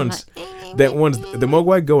 Then once the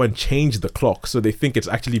Mogwai go and change the clock, so they think it's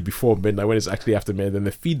actually before midnight when it's actually after midnight. Then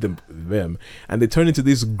they feed them, and they turn into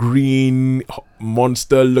these green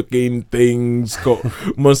monster-looking things called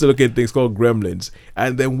gremlins.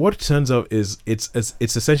 And then what turns out is it's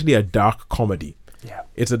essentially a dark comedy. Yeah.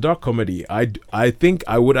 It's a dark comedy. I think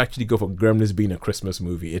I would actually go for Gremlins being a Christmas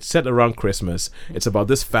movie. It's set around Christmas. It's about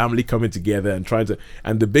this family coming together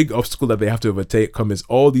and the big obstacle that they have to overcome is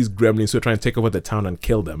all these gremlins who are trying to take over the town and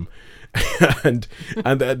kill them.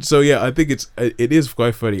 So yeah, I think it is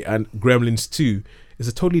quite funny. And Gremlins 2 is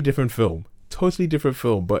a totally different film,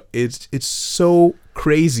 but it's so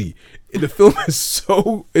crazy. The film is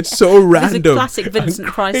so random. There's a classic Vincent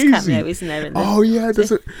Price crazy. cameo, isn't there? Oh yeah,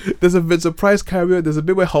 there's a Vincent Price cameo. There's a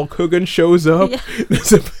bit where Hulk Hogan shows up. Yeah.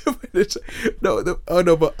 There's a bit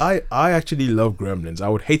where but I actually love Gremlins. I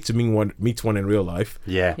would hate to meet one in real life.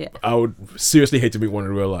 Yeah. I would seriously hate to meet one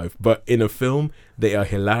in real life. But in a film, they are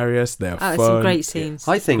hilarious. They're fun. Some great scenes.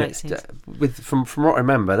 I think Great scenes. from what I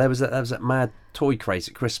remember, there was that mad toy craze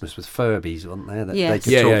at Christmas with Furbies, wasn't there? That Yes.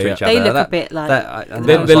 they could talk to each other. They look a bit like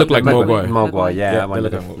they look like Mogwai. Mogwai, yeah. Yeah, I wonder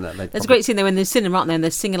they look if like they There's a great scene there when they're sitting, aren't they? And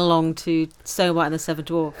they're singing along to Snow White and the Seven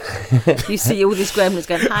Dwarfs. You see all these gremlins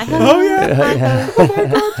going, hi, hello. Oh yeah! Oh my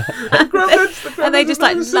god! Gremlins, And they just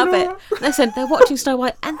like love it. Listen, they're watching Snow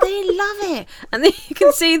White and they love it. And then you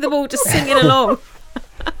can see them all just singing along.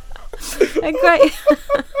 And great.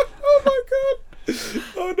 Oh my god!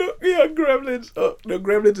 Oh no, yeah, Gremlins. Oh no,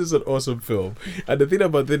 Gremlins is an awesome film. And the thing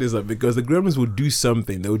about it is that because the Gremlins will do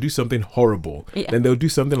something, they will do something horrible. Yeah. Then they'll do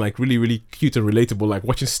something like really, really cute and relatable, like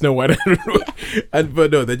watching Snow White.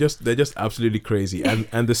 But no, they're just absolutely crazy.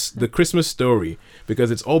 And the Christmas story, because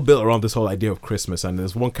it's all built around this whole idea of Christmas. And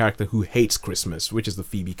there's one character who hates Christmas, which is the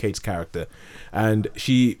Phoebe Cates character, and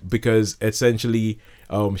because essentially.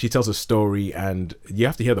 She tells a story, and you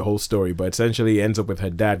have to hear the whole story, but essentially it ends up with her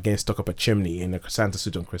dad getting stuck up a chimney in a Santa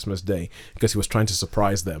suit on Christmas Day because he was trying to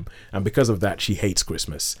surprise them, and because of that she hates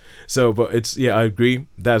Christmas. So, but I agree,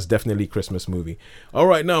 that's definitely a Christmas movie. All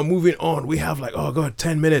right, now moving on, we have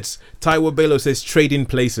 10 minutes. Taiwo Belo says Trading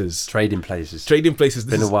Places. Places. It's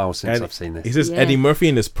been a while since I've seen this. He says Eddie Murphy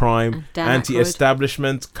in his prime, Dan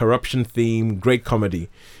anti-establishment, corruption theme, great comedy.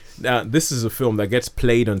 Now, this is a film that gets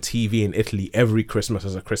played on TV in Italy every Christmas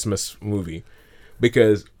as a Christmas movie,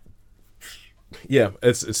 because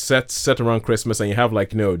it's set around Christmas, and you have Don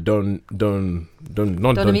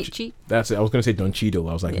Amici. That's it. I was going to say Don Cheadle.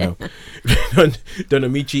 I was like, no. Don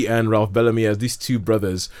Amici and Ralph Bellamy as these two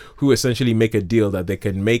brothers who essentially make a deal that they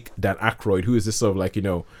can make Dan Aykroyd, who is this sort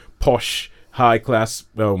of posh, high class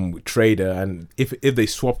trader, and if they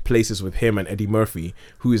swap places with him and Eddie Murphy,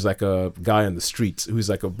 who is like a guy on the streets, who's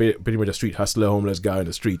like pretty much a street hustler, homeless guy on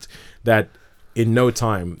the street, that in no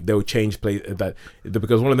time they'll change place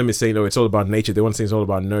because one of them is saying, it's all about nature, they want to say it's all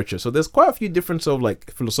about nurture. So there's quite a few different sort of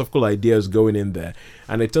philosophical ideas going in there,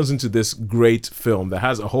 and it turns into this great film that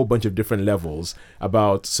has a whole bunch of different levels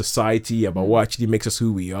about society, about what actually makes us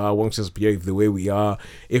who we are, what makes us behave the way we are.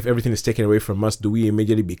 If everything is taken away from us, do we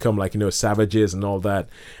immediately become savages and all that,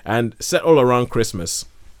 and set all around Christmas.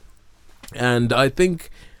 And I think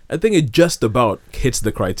it just about hits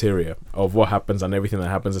the criteria of what happens and everything that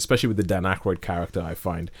happens, especially with the Dan Aykroyd character, I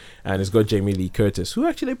find. And it's got Jamie Lee Curtis, who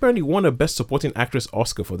actually apparently won a Best Supporting Actress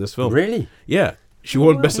Oscar for this film. Really? Yeah. She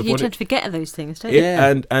won Best You Supporting... tend to forget those things, don't you?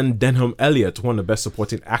 Yeah. And Denholm Elliott won the Best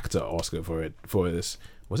Supporting Actor Oscar for this.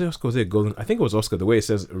 Was it Oscar? Was it Golden? I think it was Oscar, the way it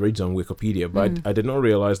reads on Wikipedia, but I did not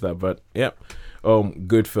realize that. But yeah,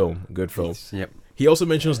 good film. Yep. He also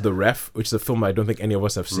mentions The Ref, which is a film I don't think any of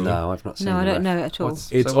us have seen. No, I've not seen. No, I The don't Ref. know it at all.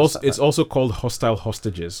 It's also called Hostile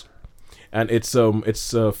Hostages, and it's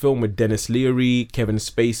a film with Dennis Leary, Kevin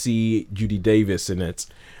Spacey, Judy Davis in it,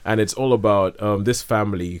 and it's all about this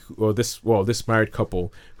family or this married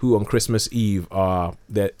couple who on Christmas Eve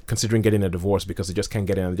they're considering getting a divorce because they just can't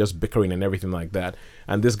get in and they're just bickering and everything like that.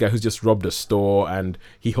 And this guy who's just robbed a store and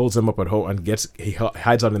he holds them up at home and he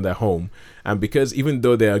hides out in their home. And because even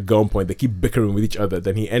though they're at gunpoint, they keep bickering with each other,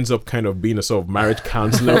 then he ends up kind of being a sort of marriage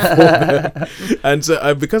counselor for them. And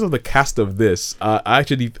so because of the cast of this,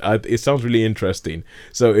 it sounds really interesting.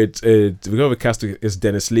 So because of the cast is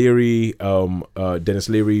Dennis Leary,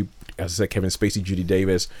 as I said, Kevin Spacey, Judy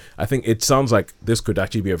Davis. I think it sounds like this could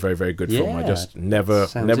actually be a very, very good film. I just never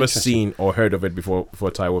seen or heard of it before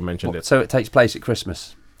Taiwo mentioned it. So it takes place at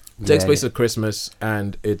Christmas. It takes place at Christmas,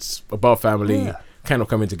 and it's about family kind of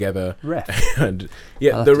coming together. Ref. And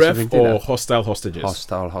The Ref or Hostile Hostages.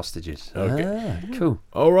 Hostile Hostages. Okay. Cool.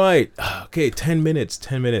 All right. Okay, 10 minutes.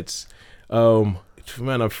 Man,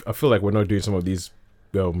 I feel like we're not doing some of these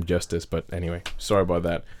justice, but anyway, sorry about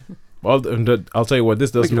that. I'll tell you what, this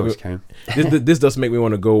does make me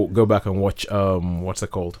want to go back and watch what's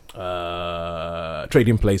it called,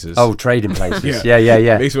 Trading Places. Oh, Trading Places.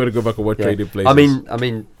 yeah. Makes me want to go back and watch Trading Places. I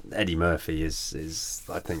mean Eddie Murphy is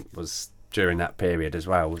I think was during that period as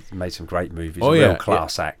well, made some great movies. Real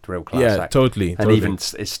class act. Yeah, totally. And even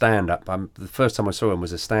his stand-up. The first time I saw him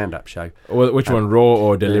was a stand-up show. Which one, Raw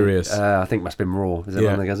or Delirious? I think it must have been Raw. Is it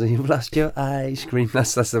one that goes, "You've lost your ice cream"?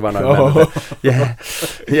 That's the one I remember. Yeah,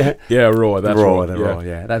 Raw. That's Raw. Raw.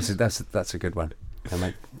 Yeah, that's a good one.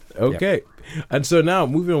 Okay. Yep. And so now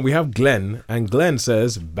moving on, we have Glenn, and Glenn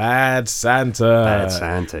says Bad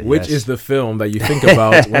Santa. Which is the film that you think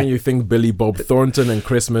about when you think Billy Bob Thornton and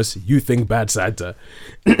Christmas. You think Bad Santa.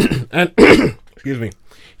 And excuse me.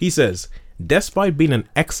 He says, despite being an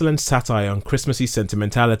excellent satire on Christmassy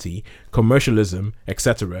sentimentality, commercialism,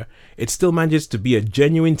 etc., it still manages to be a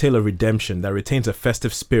genuine tale of redemption that retains a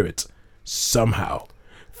festive spirit. Somehow.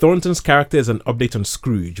 Thornton's character is an update on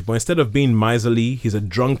Scrooge, but instead of being miserly, he's a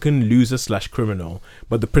drunken loser/criminal,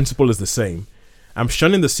 but the principle is the same. I'm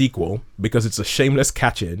shunning the sequel because it's a shameless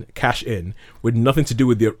cash in with nothing to do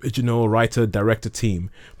with the original writer-director team,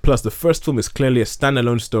 plus the first film is clearly a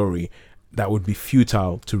standalone story that would be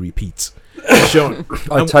futile to repeat. Sean,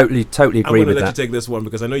 I totally agree with that. I'm going to let you take this one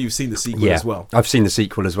because I know you've seen the sequel as well. I've seen the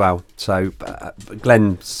sequel as well, so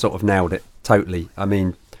Glenn sort of nailed it totally. I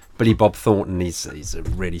mean, Billy Bob Thornton, he's a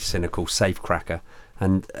really cynical safecracker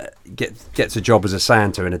and gets a job as a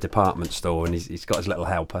Santa in a department store, and he's got his little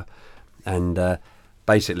helper. And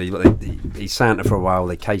basically, he's Santa for a while.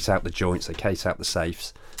 They case out the joints, they case out the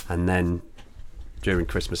safes, and then during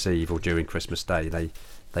Christmas Eve or during Christmas Day,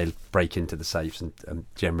 they break into the safes and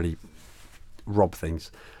generally rob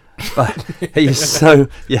things. But he's so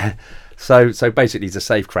basically he's a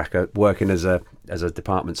safecracker working as a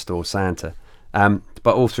department store Santa.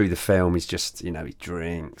 But all through the film, he's just, he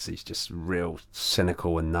drinks. He's just real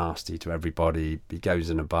cynical and nasty to everybody. He goes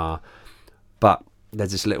in a bar. But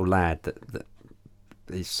there's this little lad that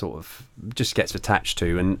he sort of just gets attached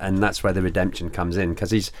to, and that's where the redemption comes in, because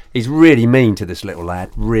he's really mean to this little lad,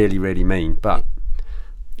 really, really mean. But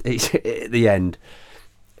at the end,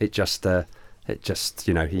 there's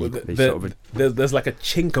like a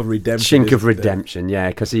chink of redemption. Yeah,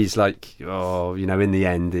 because he's like, in the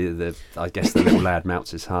end, I guess the little lad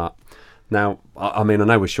melts his heart. Now, I mean, I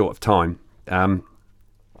know we're short of time. The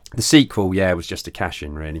sequel, was just a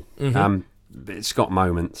cash-in, really. Mm-hmm. It's got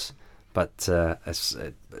moments, but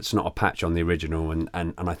it's not a patch on the original, and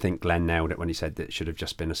I think Glenn nailed it when he said that it should have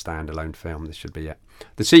just been a standalone film. This should be it.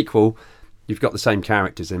 The sequel, you've got the same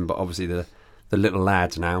characters in, but obviously the little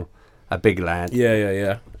lad's now a big lad.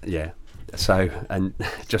 Yeah. So, and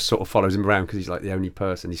just sort of follows him around because he's like the only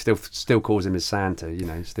person. He still calls him as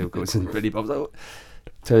Santa, still calls him Billy Bob. Like,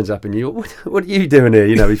 turns up and what are you doing here?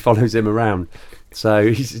 He follows him around.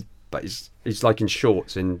 So he's like in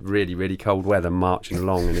shorts in really, really cold weather, marching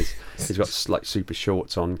along, and he's got like super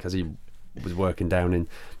shorts on because he was working down in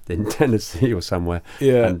Tennessee or somewhere.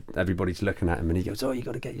 Yeah. And everybody's looking at him, and he goes, "Oh, you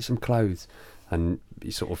got to get you some clothes." And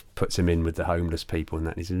he sort of puts him in with the homeless people and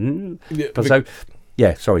that. And he's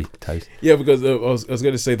sorry, Toad. Yeah, because I was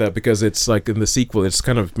going to say that because it's like in the sequel, it's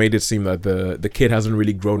kind of made it seem that the kid hasn't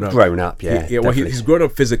really grown up. He's grown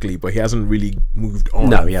up physically, but he hasn't really moved on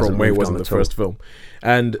from where he was in the first film.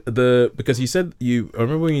 And because I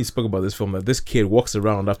remember when you spoke about this film, that this kid walks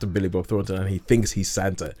around after Billy Bob Thornton and he thinks he's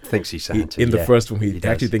Santa. In the first film, he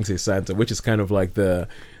actually thinks he's Santa, which is kind of like the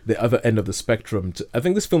other end of the spectrum. I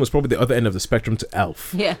think this film is probably the other end of the spectrum to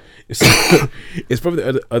Elf. Yeah. It's probably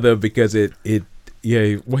the other because it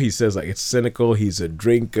what he says, like, it's cynical, he's a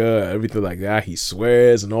drinker, everything like that, he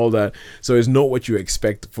swears and all that. So it's not what you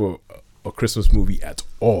expect for a Christmas movie at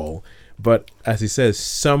all. But as he says,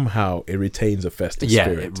 somehow it retains a festive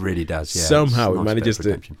spirit. Yeah, it really does. Yeah, somehow it manages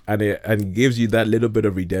to, and it gives you that little bit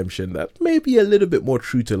of redemption that may be a little bit more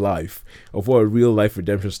true to life of what a real life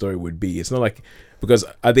redemption story would be. It's not like, because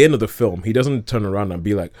at the end of the film, he doesn't turn around and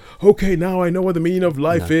be like, okay, now I know what the meaning of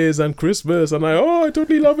life is and Christmas, and I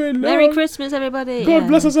totally love it. Merry Christmas, everybody. God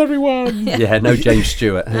bless us, everyone. Yeah, no James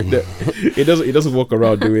Stewart. He doesn't walk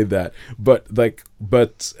around doing that.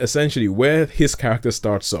 But essentially, where his character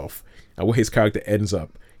starts off and where his character ends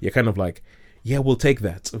up, you're kind of like, yeah, we'll take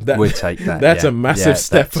that. We'll take that. That's a massive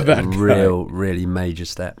step for that guy. Really major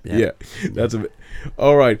step. Yeah, that's a bit.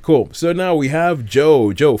 All right, cool. So now we have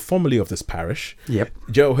Joe. Joe, formerly of this parish. Yep.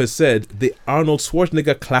 Joe has said the Arnold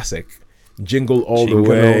Schwarzenegger classic, Jingle All the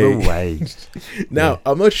Way. Now,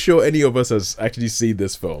 I'm not sure any of us has actually seen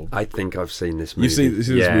this film. I think I've seen this movie. You've seen this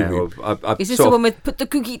movie? Well, is this the one with Put the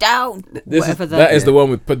Cookie Down? That is the one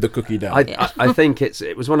with Put the Cookie Down. I think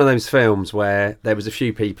it was one of those films where there was a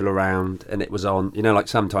few people around and it was on, like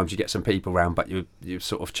sometimes you get some people around but you're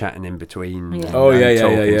sort of chatting in between. Yeah.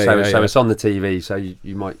 So it's on the TV, so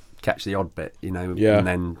you might catch the odd bit, Yeah.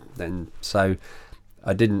 And then so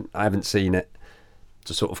I haven't seen it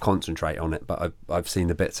to sort of concentrate on it, but I've seen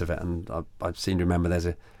the bits of it, and I seem to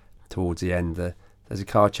remember towards the end there's a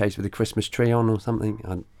car chase with a Christmas tree on or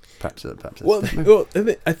something. Perhaps well,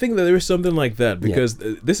 I think that there is something like that, because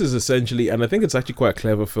this is essentially, and I think it's actually quite a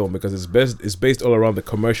clever film, because it's based all around the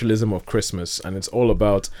commercialism of Christmas, and it's all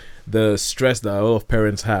about the stress that a lot of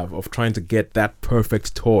parents have of trying to get that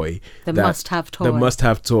perfect toy, the must-have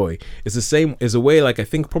toy. It's the same. It's a way, like, I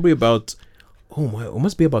think probably about. Oh my! It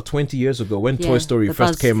must be about 20 years ago when Toy Story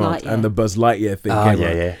first came out, and the Buzz Lightyear thing came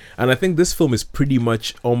out. Yeah. And I think this film is pretty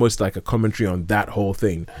much almost like a commentary on that whole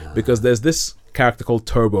thing, because there's this character called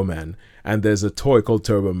Turbo Man, and there's a toy called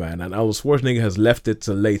Turbo Man, and Arnold Schwarzenegger has left it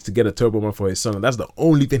till late to get a Turbo Man for his son, and that's the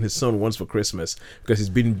only thing his son wants for Christmas, because he's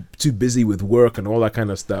been too busy with work and all that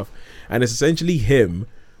kind of stuff. And it's essentially him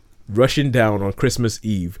rushing down on Christmas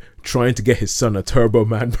Eve trying to get his son a Turbo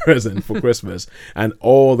Man present for Christmas, and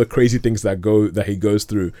all the crazy things that he goes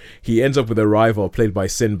through. He ends up with a rival played by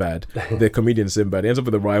Sinbad, the comedian Sinbad. He ends up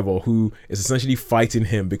with a rival who is essentially fighting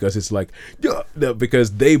him, because it's like,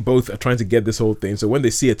 because they both are trying to get this whole thing. So when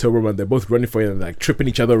they see a Turbo Man, they're both running for him and like tripping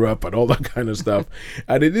each other up and all that kind of stuff.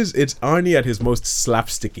 And it's Arnie at his most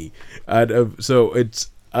slapsticky, and so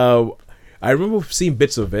it's I remember seeing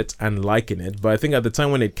bits of it and liking it, but I think at the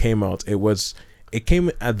time when it came out, it came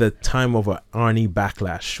at the time of an Arnie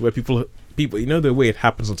backlash, where people, the way it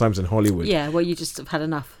happens sometimes in Hollywood. Yeah, where you just have had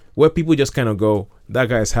enough. Where people just kind of go, that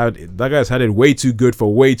guy's had it way too good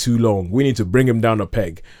for way too long. We need to bring him down a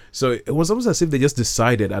peg. So it was almost as if they just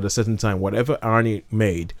decided at a certain time, whatever Arnie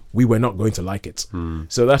made, we were not going to like it.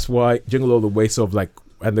 So that's why Jingle All the Way sort of like,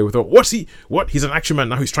 and they thought, he's an action man,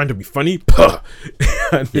 now he's trying to be funny.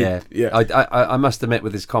 I must admit,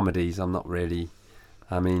 with his comedies, I'm not really,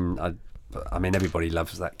 I mean everybody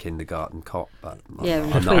loves that Kindergarten Cop, but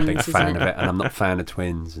I'm not a big fan of it, and I'm not a fan of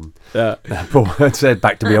Twins, and Paul said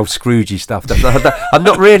back to me old Scroogey stuff. I'm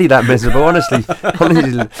not really that miserable, honestly.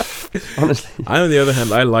 I, on the other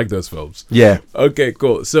hand, I like those films. Yeah. Okay,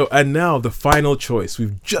 cool. So, and now the final choice.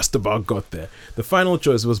 We've just about got there. The final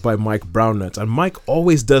choice was by Mike Brownnutt, and Mike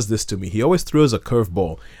always does this to me. He always throws a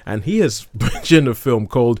curveball, and he has mentioned a film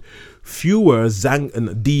called Die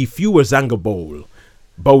Führerzangenbowle.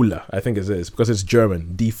 Bowler, I think it is, because it's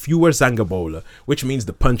German. Die Führerzangenbowle, which means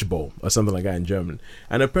the punch bowl or something like that in German.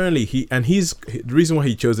 And apparently the reason why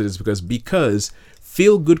he chose it is because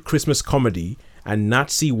feel-good Christmas comedy and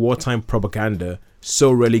Nazi wartime propaganda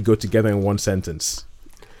so rarely go together in one sentence.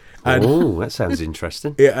 That sounds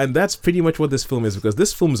interesting. Yeah, and that's pretty much what this film is, because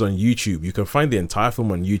this film is on YouTube. You can find the entire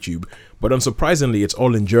film on YouTube, but unsurprisingly, it's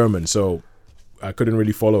all in German, so I couldn't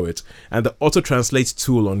really follow it. And the auto-translate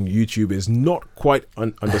tool on YouTube is not quite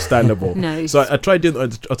understandable. No. So I tried doing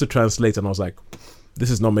auto-translate, and I was like,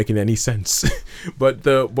 this is not making any sense. But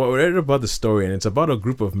I read about the story, and it's about a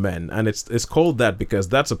group of men, and it's called that because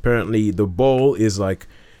that's apparently, the bowl is like,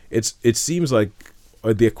 it seems like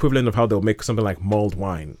the equivalent of how they'll make something like mulled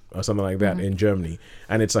wine or something like that in Germany.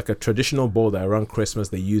 And it's like a traditional bowl that around Christmas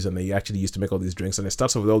they use, and they actually used to make all these drinks. And it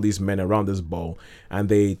starts off with all these men around this bowl, and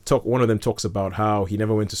one of them talks about how he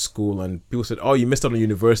never went to school, and people said, oh, you missed out on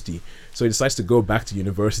university. So he decides to go back to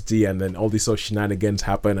university, and then all these sort of shenanigans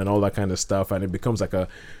happen and all that kind of stuff, and it becomes like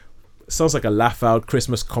sounds like a laugh out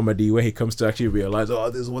Christmas comedy where he comes to actually realize,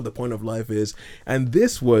 this is what the point of life is. And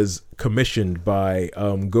this was commissioned by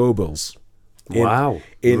Goebbels. Wow,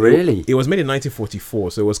 really? It was made in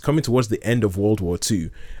 1944, so it was coming towards the end of World War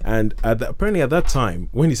II. And apparently at that time,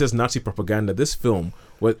 when he says Nazi propaganda, this film,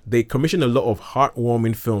 they commissioned a lot of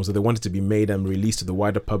heartwarming films that they wanted to be made and released to the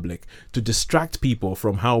wider public to distract people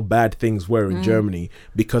from how bad things were in Germany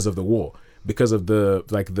because of the war, because of the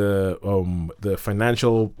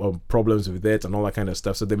financial problems with it and all that kind of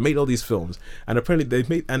stuff. So they made all these films, and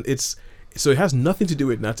apparently so it has nothing to do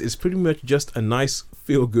with that. It's pretty much just a nice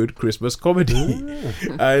feel-good Christmas comedy,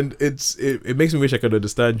 and it makes me wish I could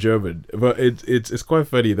understand German. But it's quite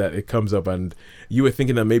funny that it comes up, and you were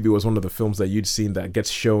thinking that maybe it was one of the films that you'd seen that gets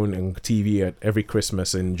shown on TV at every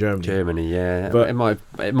Christmas in Germany. Germany, yeah. But it might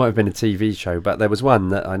have been a TV show, but there was one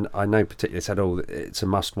that I know particularly said, "Oh, it's a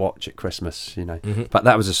must-watch at Christmas," you know. Mm-hmm. But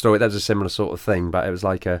that was a story. That was a similar sort of thing. But it was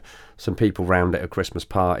like some people round at a Christmas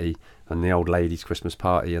party. And the old lady's Christmas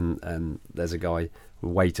party, and there's a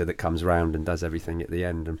waiter that comes round and does everything at the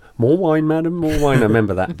end. And more wine, madam, more wine. I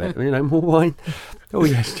remember that bit. More wine. Oh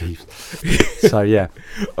yes, Jeeves. So yeah.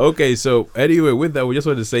 Okay, so anyway, with that, we just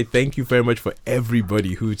wanted to say thank you very much for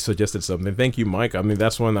everybody who suggested something. Thank you, Mike. I mean,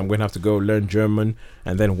 that's one I'm going to have to go learn German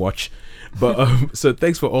and then watch. But so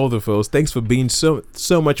thanks for all the films. Thanks for being so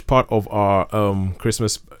much part of our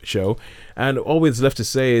Christmas show. And all we've left to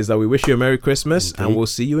say is that we wish you a Merry Christmas, and we'll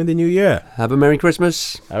see you in the new year. Have a Merry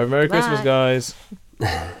Christmas. Have a Merry Christmas, guys.